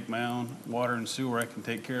 I can make my own. Water and sewer, I can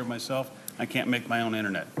take care of myself. I can't make my own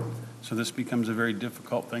internet. So this becomes a very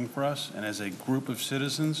difficult thing for us. And as a group of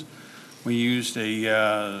citizens, we used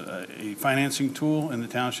a financing tool in the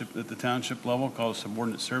township, at the township level, called a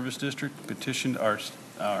subordinate service district, petitioned our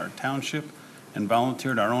township and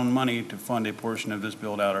volunteered our own money to fund a portion of this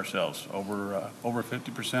build out ourselves. Over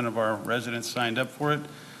 50% of our residents signed up for it.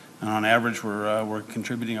 And on average, we're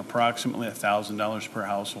contributing approximately $1,000 per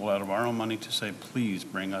household out of our own money to say, please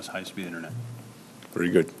bring us high-speed internet. Very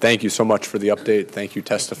good. Thank you so much for the update. Thank you,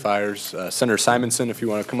 testifiers. Senator Simonson, if you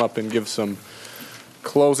want to come up and give some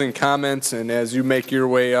closing comments. And as you make your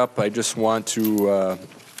way up, I just want to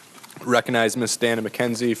recognize Ms. Dana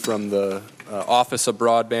McKenzie from the Office of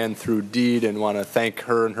Broadband through DEED, and want to thank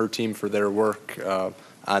her and her team for their work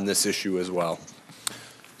on this issue as well.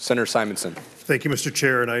 Senator Simonson. Thank you, Mr.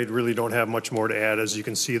 Chair, and I really don't have much more to add. As you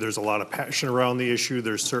can see, there's a lot of passion around the issue.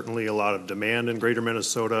 There's certainly a lot of demand in greater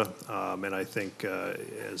Minnesota, and I think,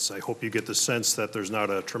 as I hope you get the sense that there's not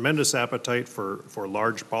a tremendous appetite for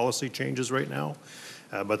large policy changes right now,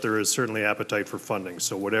 but there is certainly appetite for funding.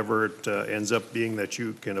 So whatever it ends up being that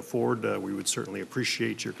you can afford, we would certainly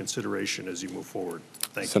appreciate your consideration as you move forward.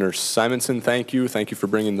 Thank you. Senator Simonson, thank you. Thank you for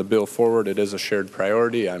bringing the bill forward. It is a shared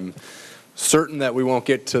priority. I'm certain that we won't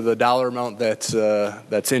get to the dollar amount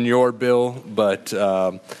that's in your bill, but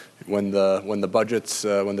when the budgets,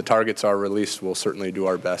 when the targets are released, we'll certainly do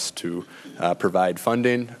our best to provide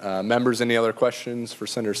funding. Members, any other questions for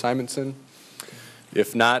Senator Simonson?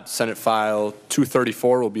 If not, Senate File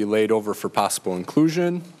 234 will be laid over for possible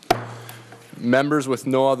inclusion. Members, with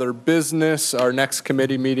no other business, our next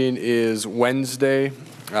committee meeting is Wednesday,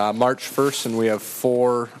 March 1st, and we have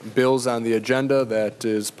 4 bills on the agenda that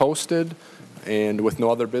is posted. And with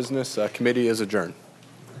no other business, committee is adjourned.